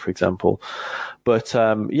media, for example. But,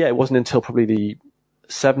 it wasn't until probably the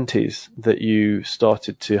 70s that you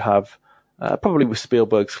started to have probably with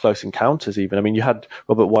Spielberg's Close Encounters even. I mean, you had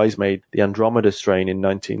Robert Wise made The Andromeda Strain in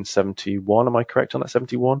 1971. Am I correct on that?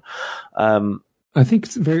 71? I think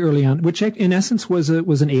it's very early on, which in essence was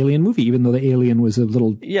an alien movie, even though the alien was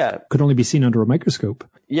could only be seen under a microscope.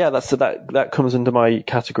 Yeah, that comes under my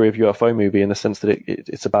category of UFO movie in the sense that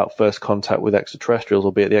it's about first contact with extraterrestrials,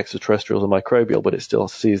 albeit the extraterrestrials are microbial, but it still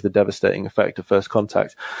sees the devastating effect of first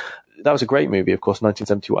contact. That was a great movie, of course,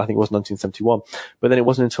 1971. I think it was 1971. But then it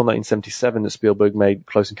wasn't until 1977 that Spielberg made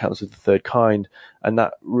Close Encounters of the Third Kind, and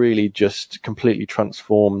that really just completely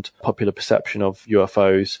transformed popular perception of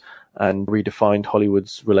UFOs and redefined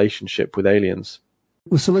Hollywood's relationship with aliens.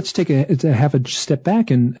 Well, so let's have a step back.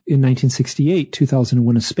 In 1968,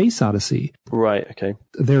 2001: A Space Odyssey. Right. Okay.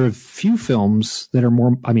 There are a few films that are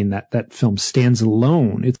more. I mean, that film stands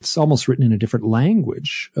alone. It's almost written in a different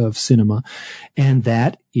language of cinema, and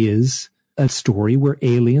that is a story where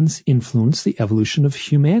aliens influence the evolution of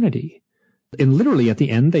humanity. And literally, at the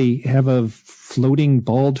end, they have a floating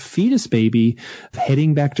bald fetus baby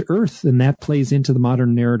heading back to Earth, and that plays into the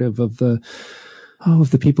modern narrative of the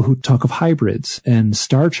people who talk of hybrids and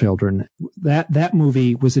star children. That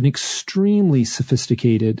movie was an extremely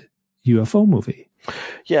sophisticated UFO movie.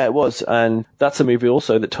 Yeah, it was. And that's a movie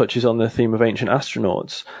also that touches on the theme of ancient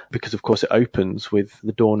astronauts, because of course it opens with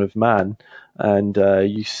the dawn of man, and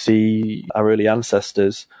you see our early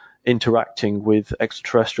ancestors interacting with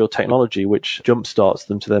extraterrestrial technology, which jumpstarts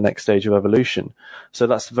them to their next stage of evolution. So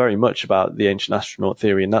that's very much about the ancient astronaut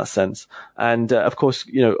theory in that sense. And of course,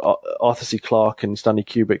 Arthur C. Clarke and Stanley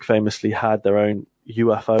Kubrick famously had their own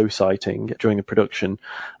UFO sighting during the production,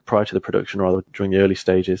 prior to the production, rather, during the early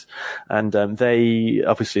stages. And they,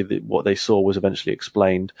 obviously, what they saw was eventually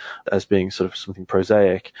explained as being sort of something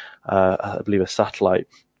prosaic, I believe a satellite.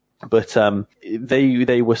 But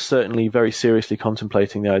they were certainly very seriously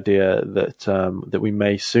contemplating the idea that we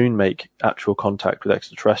may soon make actual contact with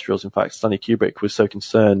extraterrestrials. In fact, Stanley Kubrick was so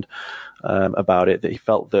concerned about it that he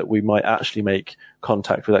felt that we might actually make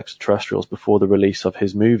contact with extraterrestrials before the release of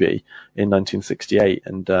his movie in 1968.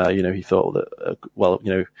 And he thought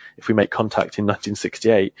that if we make contact in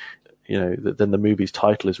 1968, then the movie's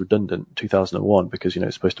title is redundant, 2001, because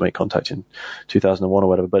it's supposed to make contact in 2001 or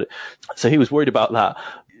whatever. But so he was worried about that.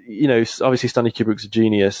 Obviously Stanley Kubrick's a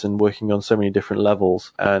genius and working on so many different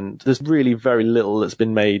levels, and there's really very little that's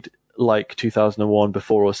been made like 2001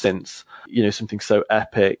 before or since. Something so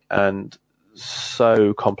epic and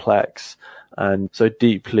so complex and so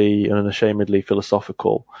deeply and unashamedly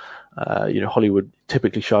philosophical. Hollywood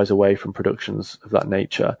typically shies away from productions of that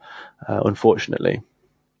nature, unfortunately.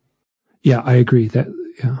 Yeah, I agree that,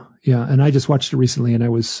 yeah. And I just watched it recently and I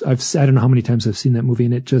don't know how many times I've seen that movie,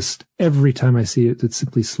 and it just, every time I see it, it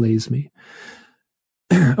simply slays me.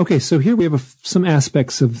 Okay. So here we have some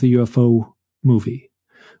aspects of the UFO movie.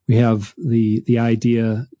 We have the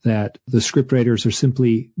idea that the scriptwriters are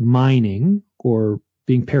simply mining or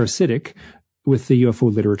being parasitic with the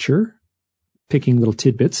UFO literature, picking little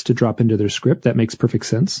tidbits to drop into their script. That makes perfect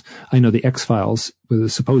sense. I know the X-Files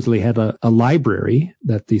supposedly had a library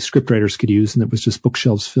that the scriptwriters could use, and it was just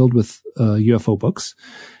bookshelves filled with UFO books,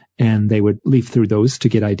 and they would leaf through those to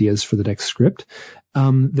get ideas for the next script.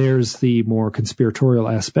 There's the more conspiratorial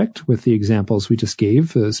aspect with the examples we just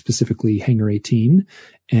gave, specifically Hangar 18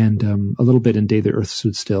 and a little bit in Day the Earth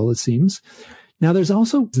Stood Still, it seems. Now, there's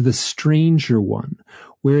also the stranger one,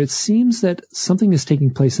 where it seems that something is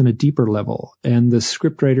taking place on a deeper level, and the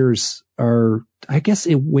scriptwriters are, I guess,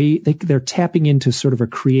 they're tapping into sort of a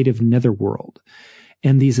creative netherworld,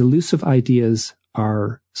 and these elusive ideas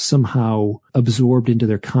are somehow absorbed into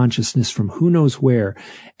their consciousness from who knows where.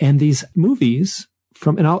 And these movies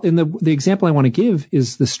the example I want to give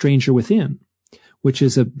is The Stranger Within, which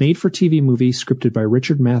is a made-for-TV movie scripted by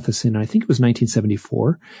Richard Matheson. I think it was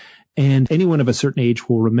 1974. And anyone of a certain age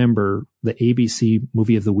will remember the ABC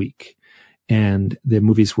movie of the week. And the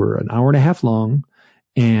movies were an hour and a half long.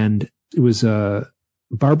 And it was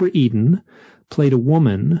Barbara Eden played a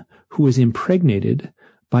woman who was impregnated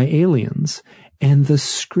by aliens. And the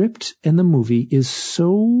script and the movie is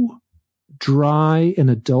so dry and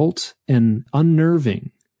adult and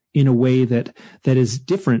unnerving in a way that is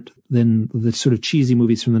different than the sort of cheesy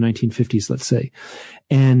movies from the 1950s, let's say.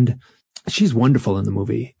 And she's wonderful in the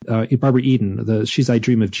movie. Barbara Eden, she's I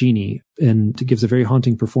Dream of Jeannie, and gives a very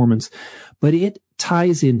haunting performance. But it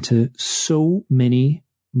ties into so many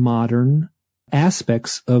modern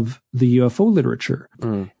aspects of the UFO literature.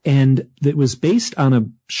 And it was based on a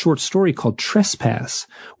short story called Trespass,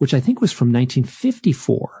 which I think was from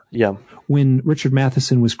 1954. Yeah. When Richard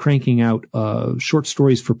Matheson was cranking out short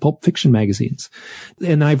stories for Pulp Fiction magazines.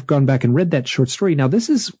 And I've gone back and read that short story. Now,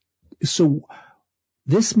 this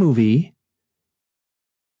movie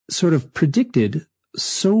sort of predicted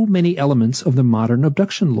so many elements of the modern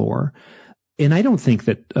abduction lore. And I don't think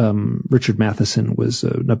that Richard Matheson was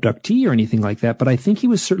an abductee or anything like that, but I think he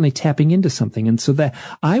was certainly tapping into something. And so that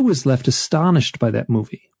I was left astonished by that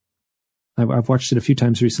movie. I've watched it a few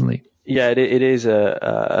times recently. Yeah, it is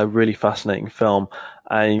a really fascinating film.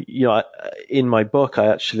 In my book, I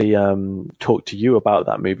actually talked to you about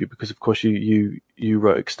that movie because, of course, you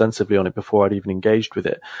wrote extensively on it before I'd even engaged with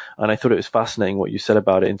it. And I thought it was fascinating what you said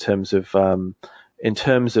about it in terms of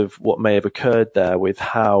what may have occurred there with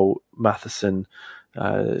how Matheson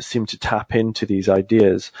seemed to tap into these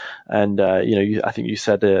ideas. And, I think you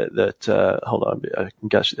said that, hold on, I can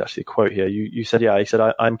get actually a quote here. You said,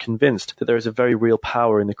 I'm convinced that there is a very real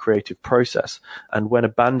power in the creative process. And when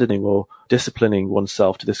abandoning or disciplining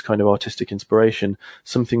oneself to this kind of artistic inspiration,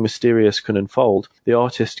 something mysterious can unfold. The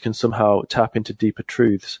artist can somehow tap into deeper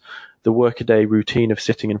truths. The workaday routine of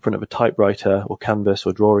sitting in front of a typewriter or canvas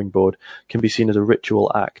or drawing board can be seen as a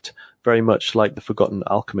ritual act, very much like the forgotten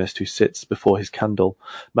alchemist who sits before his candle.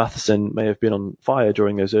 Matheson may have been on fire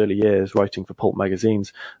during those early years writing for pulp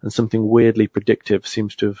magazines, and something weirdly predictive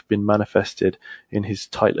seems to have been manifested in his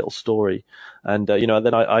tight little story. And,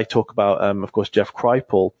 then I talk about, of course, Jeff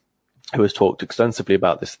Kripal, who has talked extensively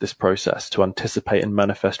about this process to anticipate and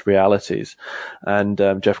manifest realities. And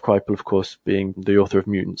Jeff Kripal, of course, being the author of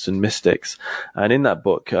Mutants and Mystics. And in that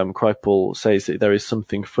book, Kripal says that there is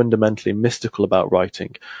something fundamentally mystical about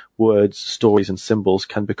writing. Words, stories, and symbols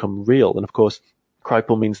can become real. And of course,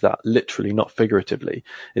 Kripal means that literally, not figuratively.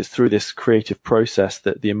 It's through this creative process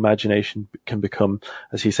that the imagination can become,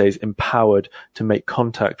 as he says, empowered to make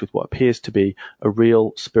contact with what appears to be a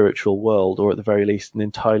real spiritual world, or at the very least, an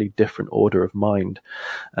entirely different order of mind.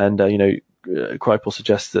 And, Kripal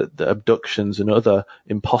suggests that the abductions and other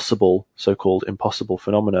so-called impossible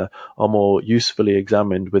phenomena are more usefully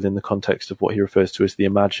examined within the context of what he refers to as the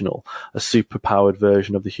imaginal, a superpowered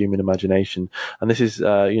version of the human imagination. And this is,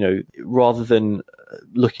 rather than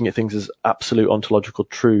looking at things as absolute ontological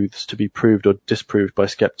truths to be proved or disproved by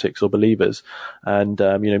skeptics or believers. And,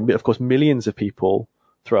 of course, millions of people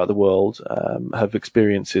throughout the world have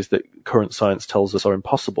experiences that current science tells us are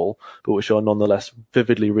impossible, but which are nonetheless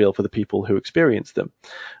vividly real for the people who experience them.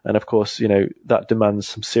 And of course, that demands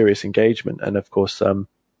some serious engagement. And of course, the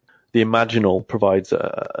imaginal provides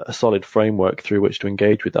a solid framework through which to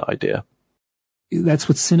engage with that idea. That's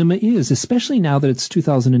what cinema is, especially now that it's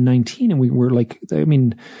 2019 and we're like,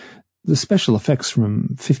 the special effects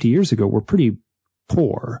from 50 years ago were pretty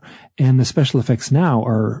poor, and the special effects now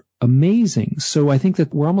are amazing. So I think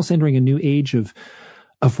that we're almost entering a new age of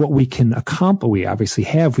what we can accomplish. We obviously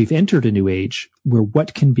have. We've entered a new age where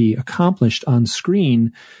what can be accomplished on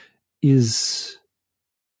screen is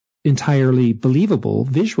entirely believable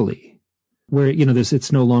visually. Where,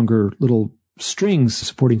 it's no longer little strings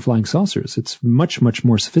supporting flying saucers. It's much, much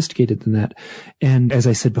more sophisticated than that. And as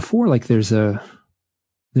I said before, like there's a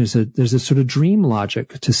sort of dream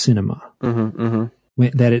logic to cinema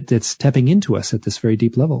that's tapping into us at this very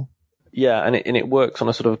deep level. Yeah, and it works on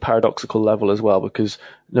a sort of paradoxical level as well, because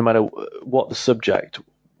no matter what the subject,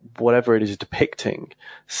 whatever it is depicting,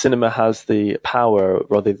 cinema has the power,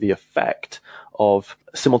 rather the effect, of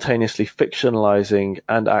simultaneously fictionalizing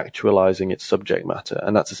and actualizing its subject matter.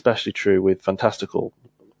 And that's especially true with fantastical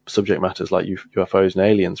subject matters like UFOs and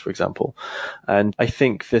aliens, for example. And I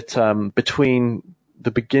think that between the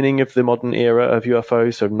beginning of the modern era of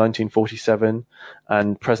UFOs, so 1947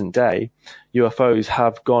 and present day, UFOs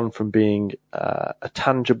have gone from being a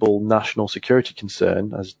tangible national security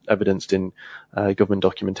concern, as evidenced in government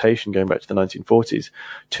documentation going back to the 1940s,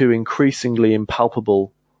 to increasingly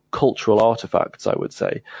impalpable cultural artifacts, I would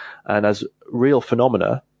say. And as real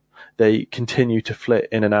phenomena, they continue to flit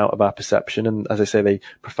in and out of our perception. And as I say, they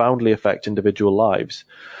profoundly affect individual lives,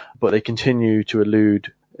 but they continue to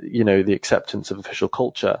elude the acceptance of official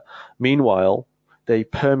culture. Meanwhile, they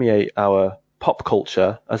permeate our pop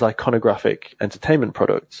culture as iconographic entertainment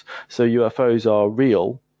products. So UFOs are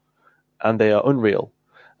real and they are unreal.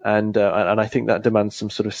 And I think that demands some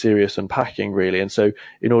sort of serious unpacking, really. And so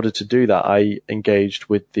in order to do that, I engaged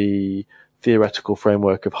with the theoretical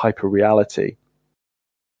framework of hyperreality.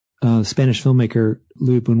 The Spanish filmmaker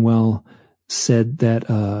Luis Buñuel said that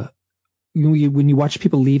when you watch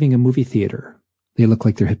people leaving a movie theater, they look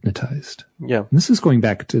like they're hypnotized. Yeah. And this is going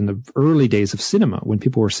back to in the early days of cinema when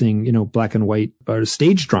people were seeing, black and white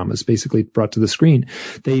stage dramas basically brought to the screen.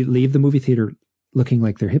 They leave the movie theater looking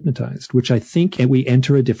like they're hypnotized, which I think we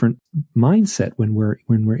enter a different mindset when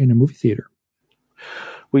we're in a movie theater.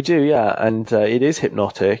 We do, yeah, and it is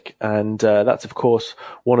hypnotic, and that's of course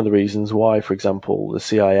one of the reasons why, for example, the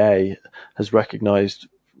CIA has recognized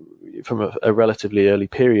from a relatively early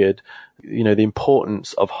period, the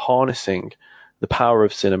importance of harnessing the power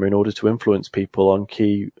of cinema in order to influence people on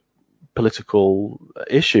key political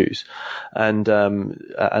issues. And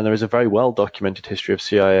there is a very well documented history of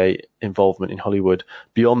CIA involvement in Hollywood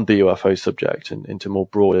beyond the UFO subject and into more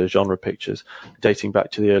broader genre pictures dating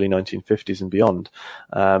back to the early 1950s and beyond.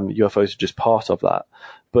 UFOs are just part of that.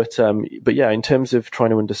 But yeah, in terms of trying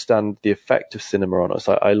to understand the effect of cinema on us,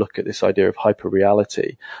 I look at this idea of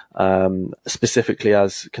hyperreality, specifically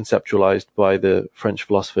as conceptualized by the French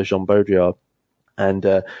philosopher Jean Baudrillard. And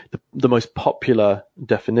the most popular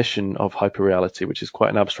definition of hyperreality, which is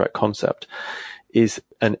quite an abstract concept, is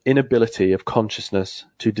an inability of consciousness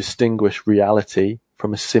to distinguish reality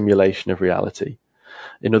from a simulation of reality.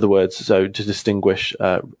 In other words, so to distinguish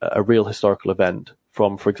a real historical event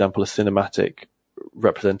from, for example, a cinematic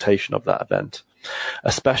representation of that event,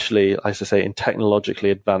 especially, as I say, in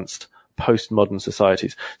technologically advanced postmodern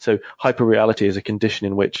societies. So hyperreality is a condition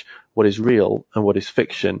in which what is real and what is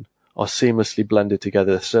fiction are seamlessly blended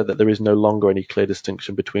together so that there is no longer any clear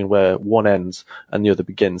distinction between where one ends and the other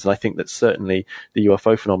begins. And I think that certainly the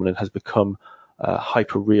UFO phenomenon has become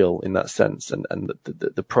hyper-real in that sense. And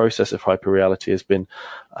the process of hyperreality has been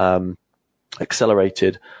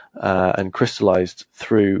accelerated and crystallized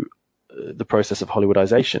through the process of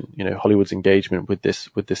Hollywoodization, Hollywood's engagement with this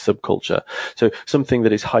subculture. So something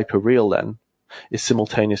that is hyper-real then is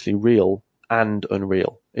simultaneously real and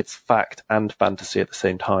unreal. It's fact and fantasy at the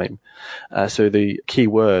same time. So the key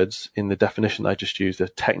words in the definition I just used are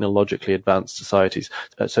technologically advanced societies.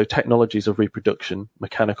 So technologies of reproduction,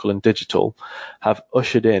 mechanical and digital, have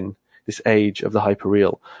ushered in this age of the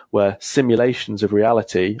hyperreal, where simulations of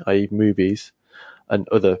reality, i.e. movies and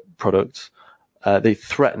other products, they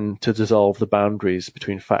threaten to dissolve the boundaries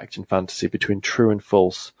between fact and fantasy, between true and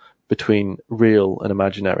false, between real and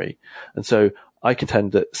imaginary. And so I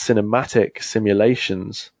contend that cinematic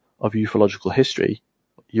simulations of ufological history,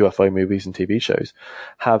 UFO movies and TV shows,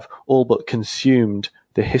 have all but consumed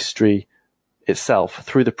the history itself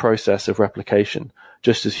through the process of replication,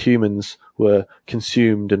 just as humans were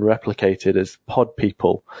consumed and replicated as pod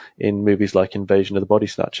people in movies like Invasion of the Body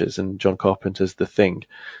Snatchers and John Carpenter's The Thing.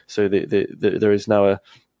 So there is now a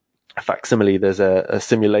facsimile, there's a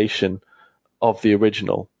simulation of the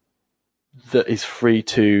original that is free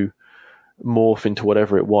to morph into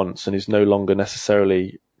whatever it wants and is no longer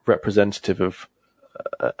necessarily representative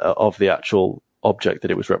of the actual object that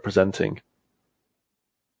it was representing.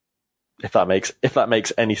 if that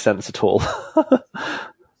makes any sense at all.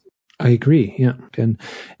 I agree. Yeah. And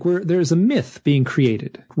there's a myth being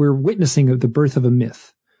created. We're witnessing the birth of a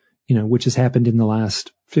myth, which has happened in the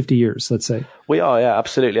last 50 years, let's say. We are, yeah,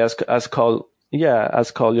 absolutely. As Carl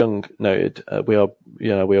Jung noted, we are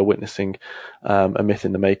witnessing a myth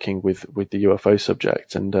in the making with the UFO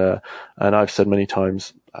subject, and I've said many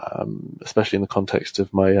times, especially in the context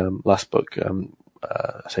of my last book.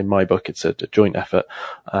 I say my book, it's a joint effort,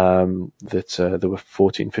 that there were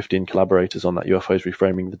 15 collaborators on that, UFOs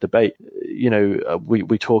Reframing the Debate.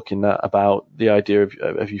 We talk in that about the idea of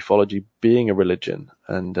ufology being a religion,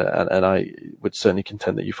 and I would certainly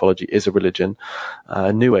contend that ufology is a religion,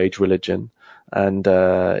 a New Age religion, and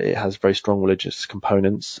it has very strong religious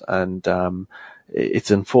components, and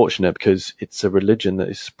it's unfortunate because it's a religion that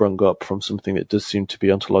is sprung up from something that does seem to be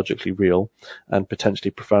ontologically real and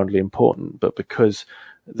potentially profoundly important. But because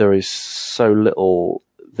there is so little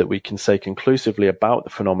that we can say conclusively about the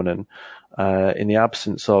phenomenon, in the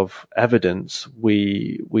absence of evidence,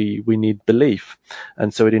 we need belief.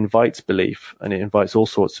 And so it invites belief, and it invites all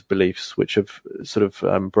sorts of beliefs, which have sort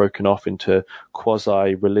of broken off into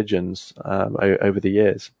quasi-religions over the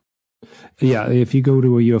years. Yeah, if you go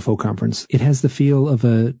to a UFO conference, it has the feel of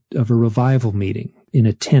a revival meeting in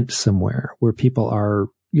a tent somewhere where people are,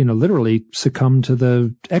 literally succumb to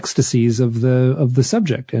the ecstasies of the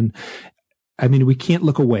subject. And I mean, we can't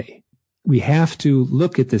look away. We have to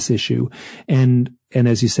look at this issue. And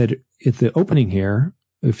as you said at the opening here,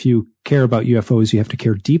 if you care about UFOs, you have to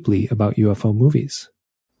care deeply about UFO movies.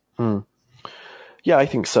 Yeah, I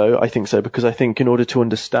think so. Because I think in order to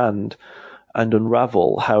understand and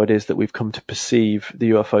unravel how it is that we've come to perceive the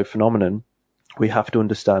UFO phenomenon, we have to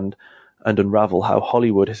understand and unravel how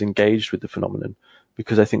Hollywood has engaged with the phenomenon,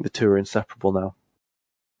 because I think the two are inseparable now.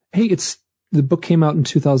 Hey, the book came out in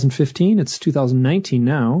 2015. It's 2019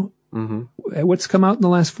 now. Mm-hmm. What's come out in the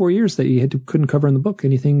last 4 years that you couldn't cover in the book?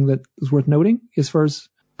 Anything that is worth noting as far as?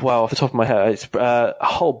 Well, off the top of my head, it's a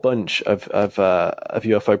whole bunch of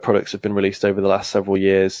UFO products have been released over the last several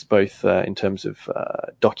years, both in terms of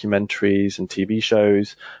documentaries and TV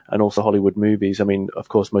shows, and also Hollywood movies. I mean, of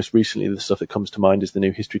course, most recently, the stuff that comes to mind is the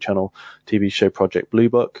new History Channel TV show Project Blue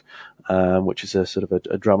Book, which is a sort of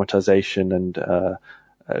a dramatization and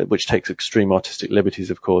which takes extreme artistic liberties,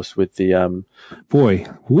 of course, with the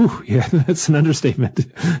yeah, that's an understatement.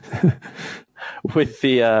 with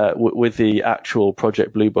the actual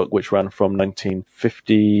Project Blue Book, which ran from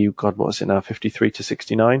 1950, 53 to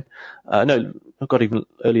 69. No, God, even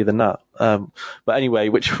earlier than that. But anyway,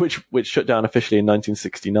 which shut down officially in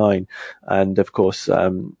 1969. And of course,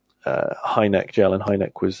 Hynek, J.L.N.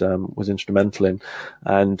 Hynek was instrumental in.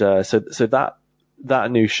 And, so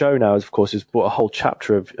that new show now is, of course, has brought a whole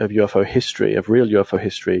chapter of UFO history, of real UFO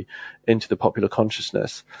history, into the popular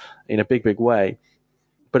consciousness in a big, big way.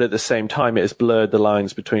 But at the same time, it has blurred the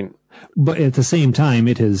lines between. But at the same time,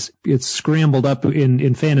 it's scrambled up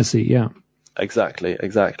in fantasy. Yeah. Exactly.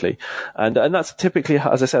 And that's typically,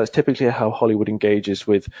 as I said, it's typically how Hollywood engages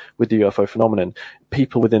with the UFO phenomenon.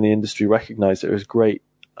 People within the industry recognize that there is great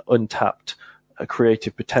untapped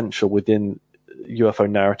creative potential within UFO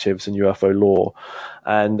narratives and UFO lore,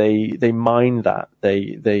 and they mine that.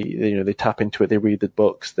 They tap into it. They read the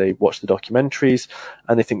books. They watch the documentaries,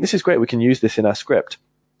 and they think this is great. We can use this in our script.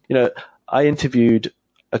 I interviewed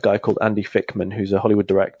a guy called Andy Fickman, who's a Hollywood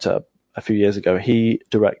director, a few years ago. He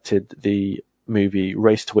directed the movie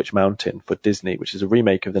Race to Witch Mountain for Disney, which is a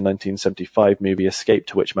remake of the 1975 movie Escape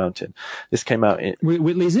to Witch Mountain. This came out in...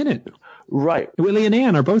 Whitley's in it. Right. Whitley and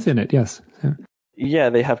Ann are both in it, yes. Yeah,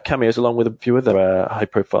 they have cameos along with a few other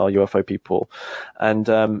high-profile UFO people.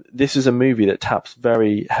 And this is a movie that taps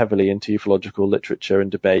very heavily into ufological literature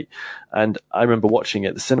and debate. And I remember watching it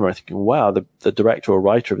at the cinema thinking, wow, the director or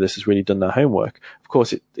writer of this has really done their homework. Of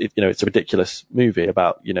course, it's a ridiculous movie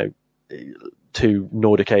about, two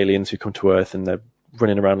Nordic aliens who come to Earth and they're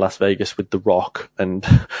running around Las Vegas with The Rock and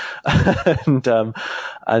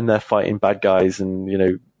and they're fighting bad guys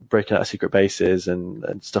and, breaking out of secret bases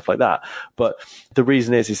and stuff like that. But the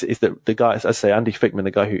reason is that the guy, as I say, Andy Fickman,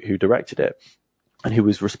 the guy who directed it and who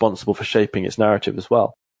was responsible for shaping its narrative as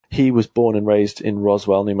well, he was born and raised in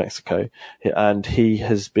Roswell, New Mexico, and he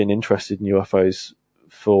has been interested in UFOs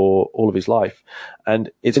for all of his life.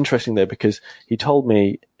 And it's interesting there because he told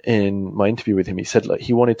me in my interview with him, he said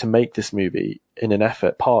he wanted to make this movie in an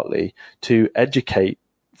effort partly to educate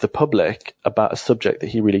the public about a subject that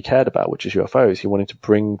he really cared about, which is UFOs. He wanted to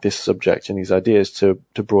bring this subject and these ideas to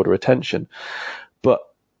broader attention. But,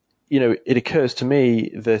 it occurs to me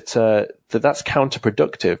that that's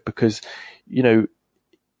counterproductive because,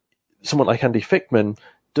 someone like Andy Fickman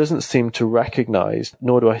doesn't seem to recognize,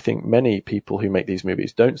 nor do I think many people who make these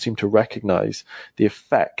movies don't seem to recognize the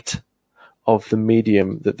effect of the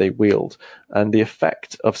medium that they wield. And the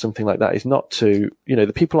effect of something like that is not to,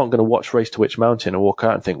 the people aren't going to watch Race to Witch Mountain and walk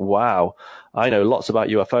out and think, wow, I know lots about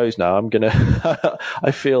UFOs now.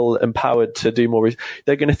 I feel empowered to do more.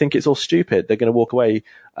 They're going to think it's all stupid. They're going to walk away,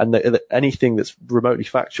 and anything that's remotely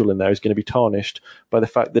factual in there is going to be tarnished by the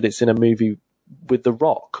fact that it's in a movie with The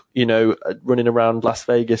Rock, running around Las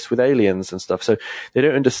Vegas with aliens and stuff. So they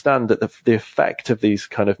don't understand that the effect of these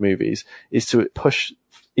kind of movies is to push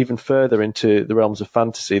even further into the realms of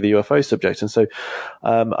fantasy, the UFO subject. And so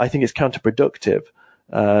I think it's counterproductive.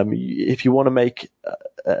 If you want to make,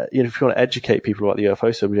 if you want to educate people about the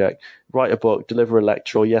UFO subject, write a book, deliver a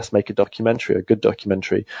lecture, or make a documentary, a good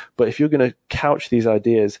documentary. But if you're going to couch these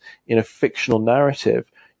ideas in a fictional narrative,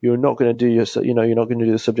 you're not going to do you're not going to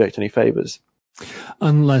do the subject any favors.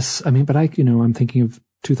 Unless, I'm thinking of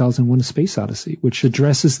 2001: A Space Odyssey, which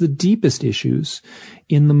addresses the deepest issues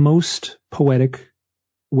in the most poetic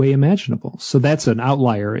way imaginable. So that's an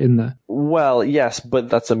outlier in the... Well, yes, but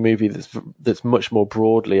that's a movie that's much more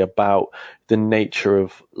broadly about the nature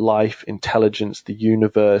of life, intelligence, the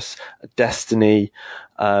universe, destiny.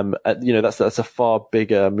 That's a far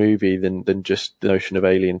bigger movie than just the notion of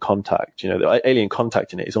alien contact. The alien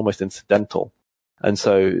contact in it is almost incidental. And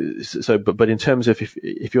but in terms of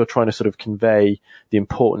if you're trying to sort of convey the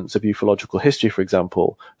importance of ufological history, for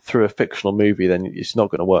example, through a fictional movie, then it's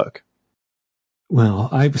not going to work. Well,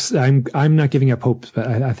 I'm not giving up hope, but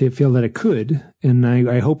I feel that it could, and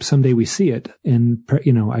I hope someday we see it. And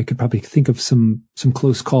I could probably think of some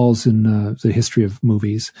close calls in the history of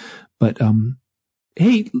movies. But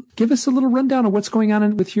hey, give us a little rundown of what's going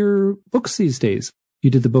on with your books these days. You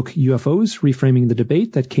did the book UFOs, Reframing the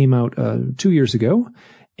Debate, that came out 2 years ago.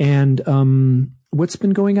 And what's been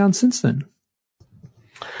going on since then?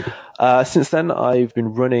 Since then, I've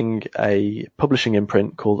been running a publishing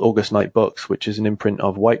imprint called August Night Books, which is an imprint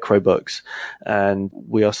of White Crow books. And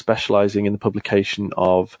we are specializing in the publication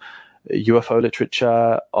of UFO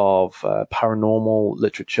literature, of paranormal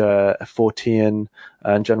literature, Fortean,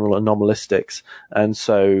 and general anomalistics. And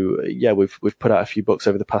so, we've put out a few books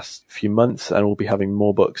over the past few months, and we'll be having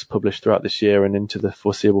more books published throughout this year and into the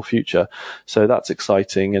foreseeable future. So that's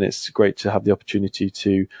exciting, and it's great to have the opportunity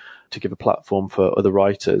to give a platform for other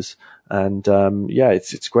writers. And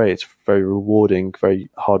it's great. It's very rewarding, very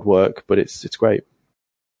hard work, but it's great.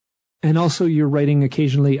 And also you're writing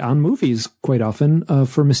occasionally on movies quite often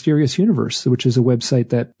for Mysterious Universe, which is a website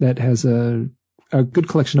that has a good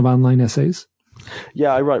collection of online essays.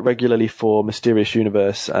 Yeah, I write regularly for Mysterious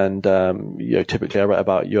Universe, and typically I write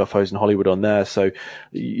about UFOs in Hollywood on there. So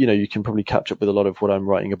you can probably catch up with a lot of what I'm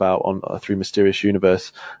writing about through Mysterious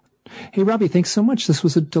Universe. Hey, Robbie, thanks so much. This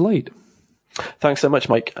was a delight. Thanks so much,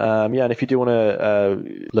 Mike. And if you do want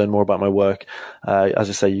to learn more about my work, as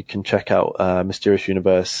I say, you can check out Mysterious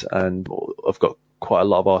Universe, and I've got quite a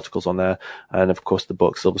lot of articles on there, and of course the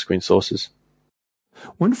book Silver Screen Sources.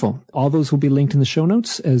 Wonderful. All those will be linked in the show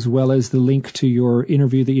notes, as well as the link to your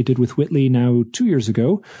interview that you did with Whitley now 2 years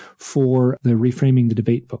ago for the Reframing the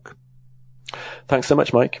Debate book. Thanks so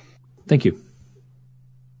much, Mike. Thank you.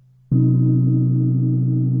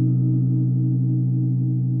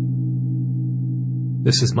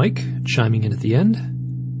 This is Mike, chiming in at the end.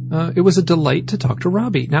 It was a delight to talk to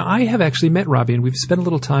Robbie. Now, I have actually met Robbie, and we've spent a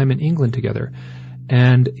little time in England together.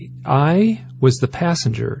 And I was the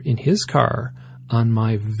passenger in his car on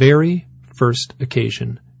my very first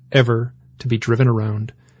occasion ever to be driven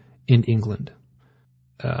around in England.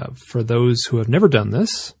 For those who have never done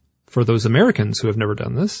this, for those Americans who have never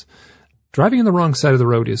done this, driving on the wrong side of the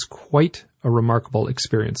road is quite a remarkable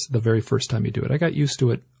experience the very first time you do it. I got used to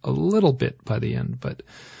it a little bit by the end, but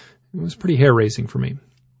it was pretty hair-raising for me.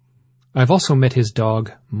 I've also met his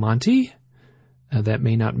dog, Monty. That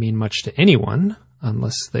may not mean much to anyone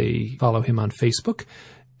unless they follow him on Facebook.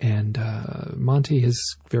 And Monty,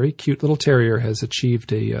 his very cute little terrier, has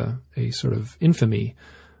achieved a sort of infamy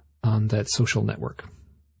on that social network.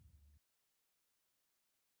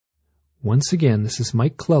 Once again, this is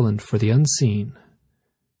Mike Cleland for The Unseen.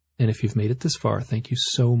 And if you've made it this far, thank you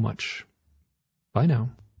so much. Bye now.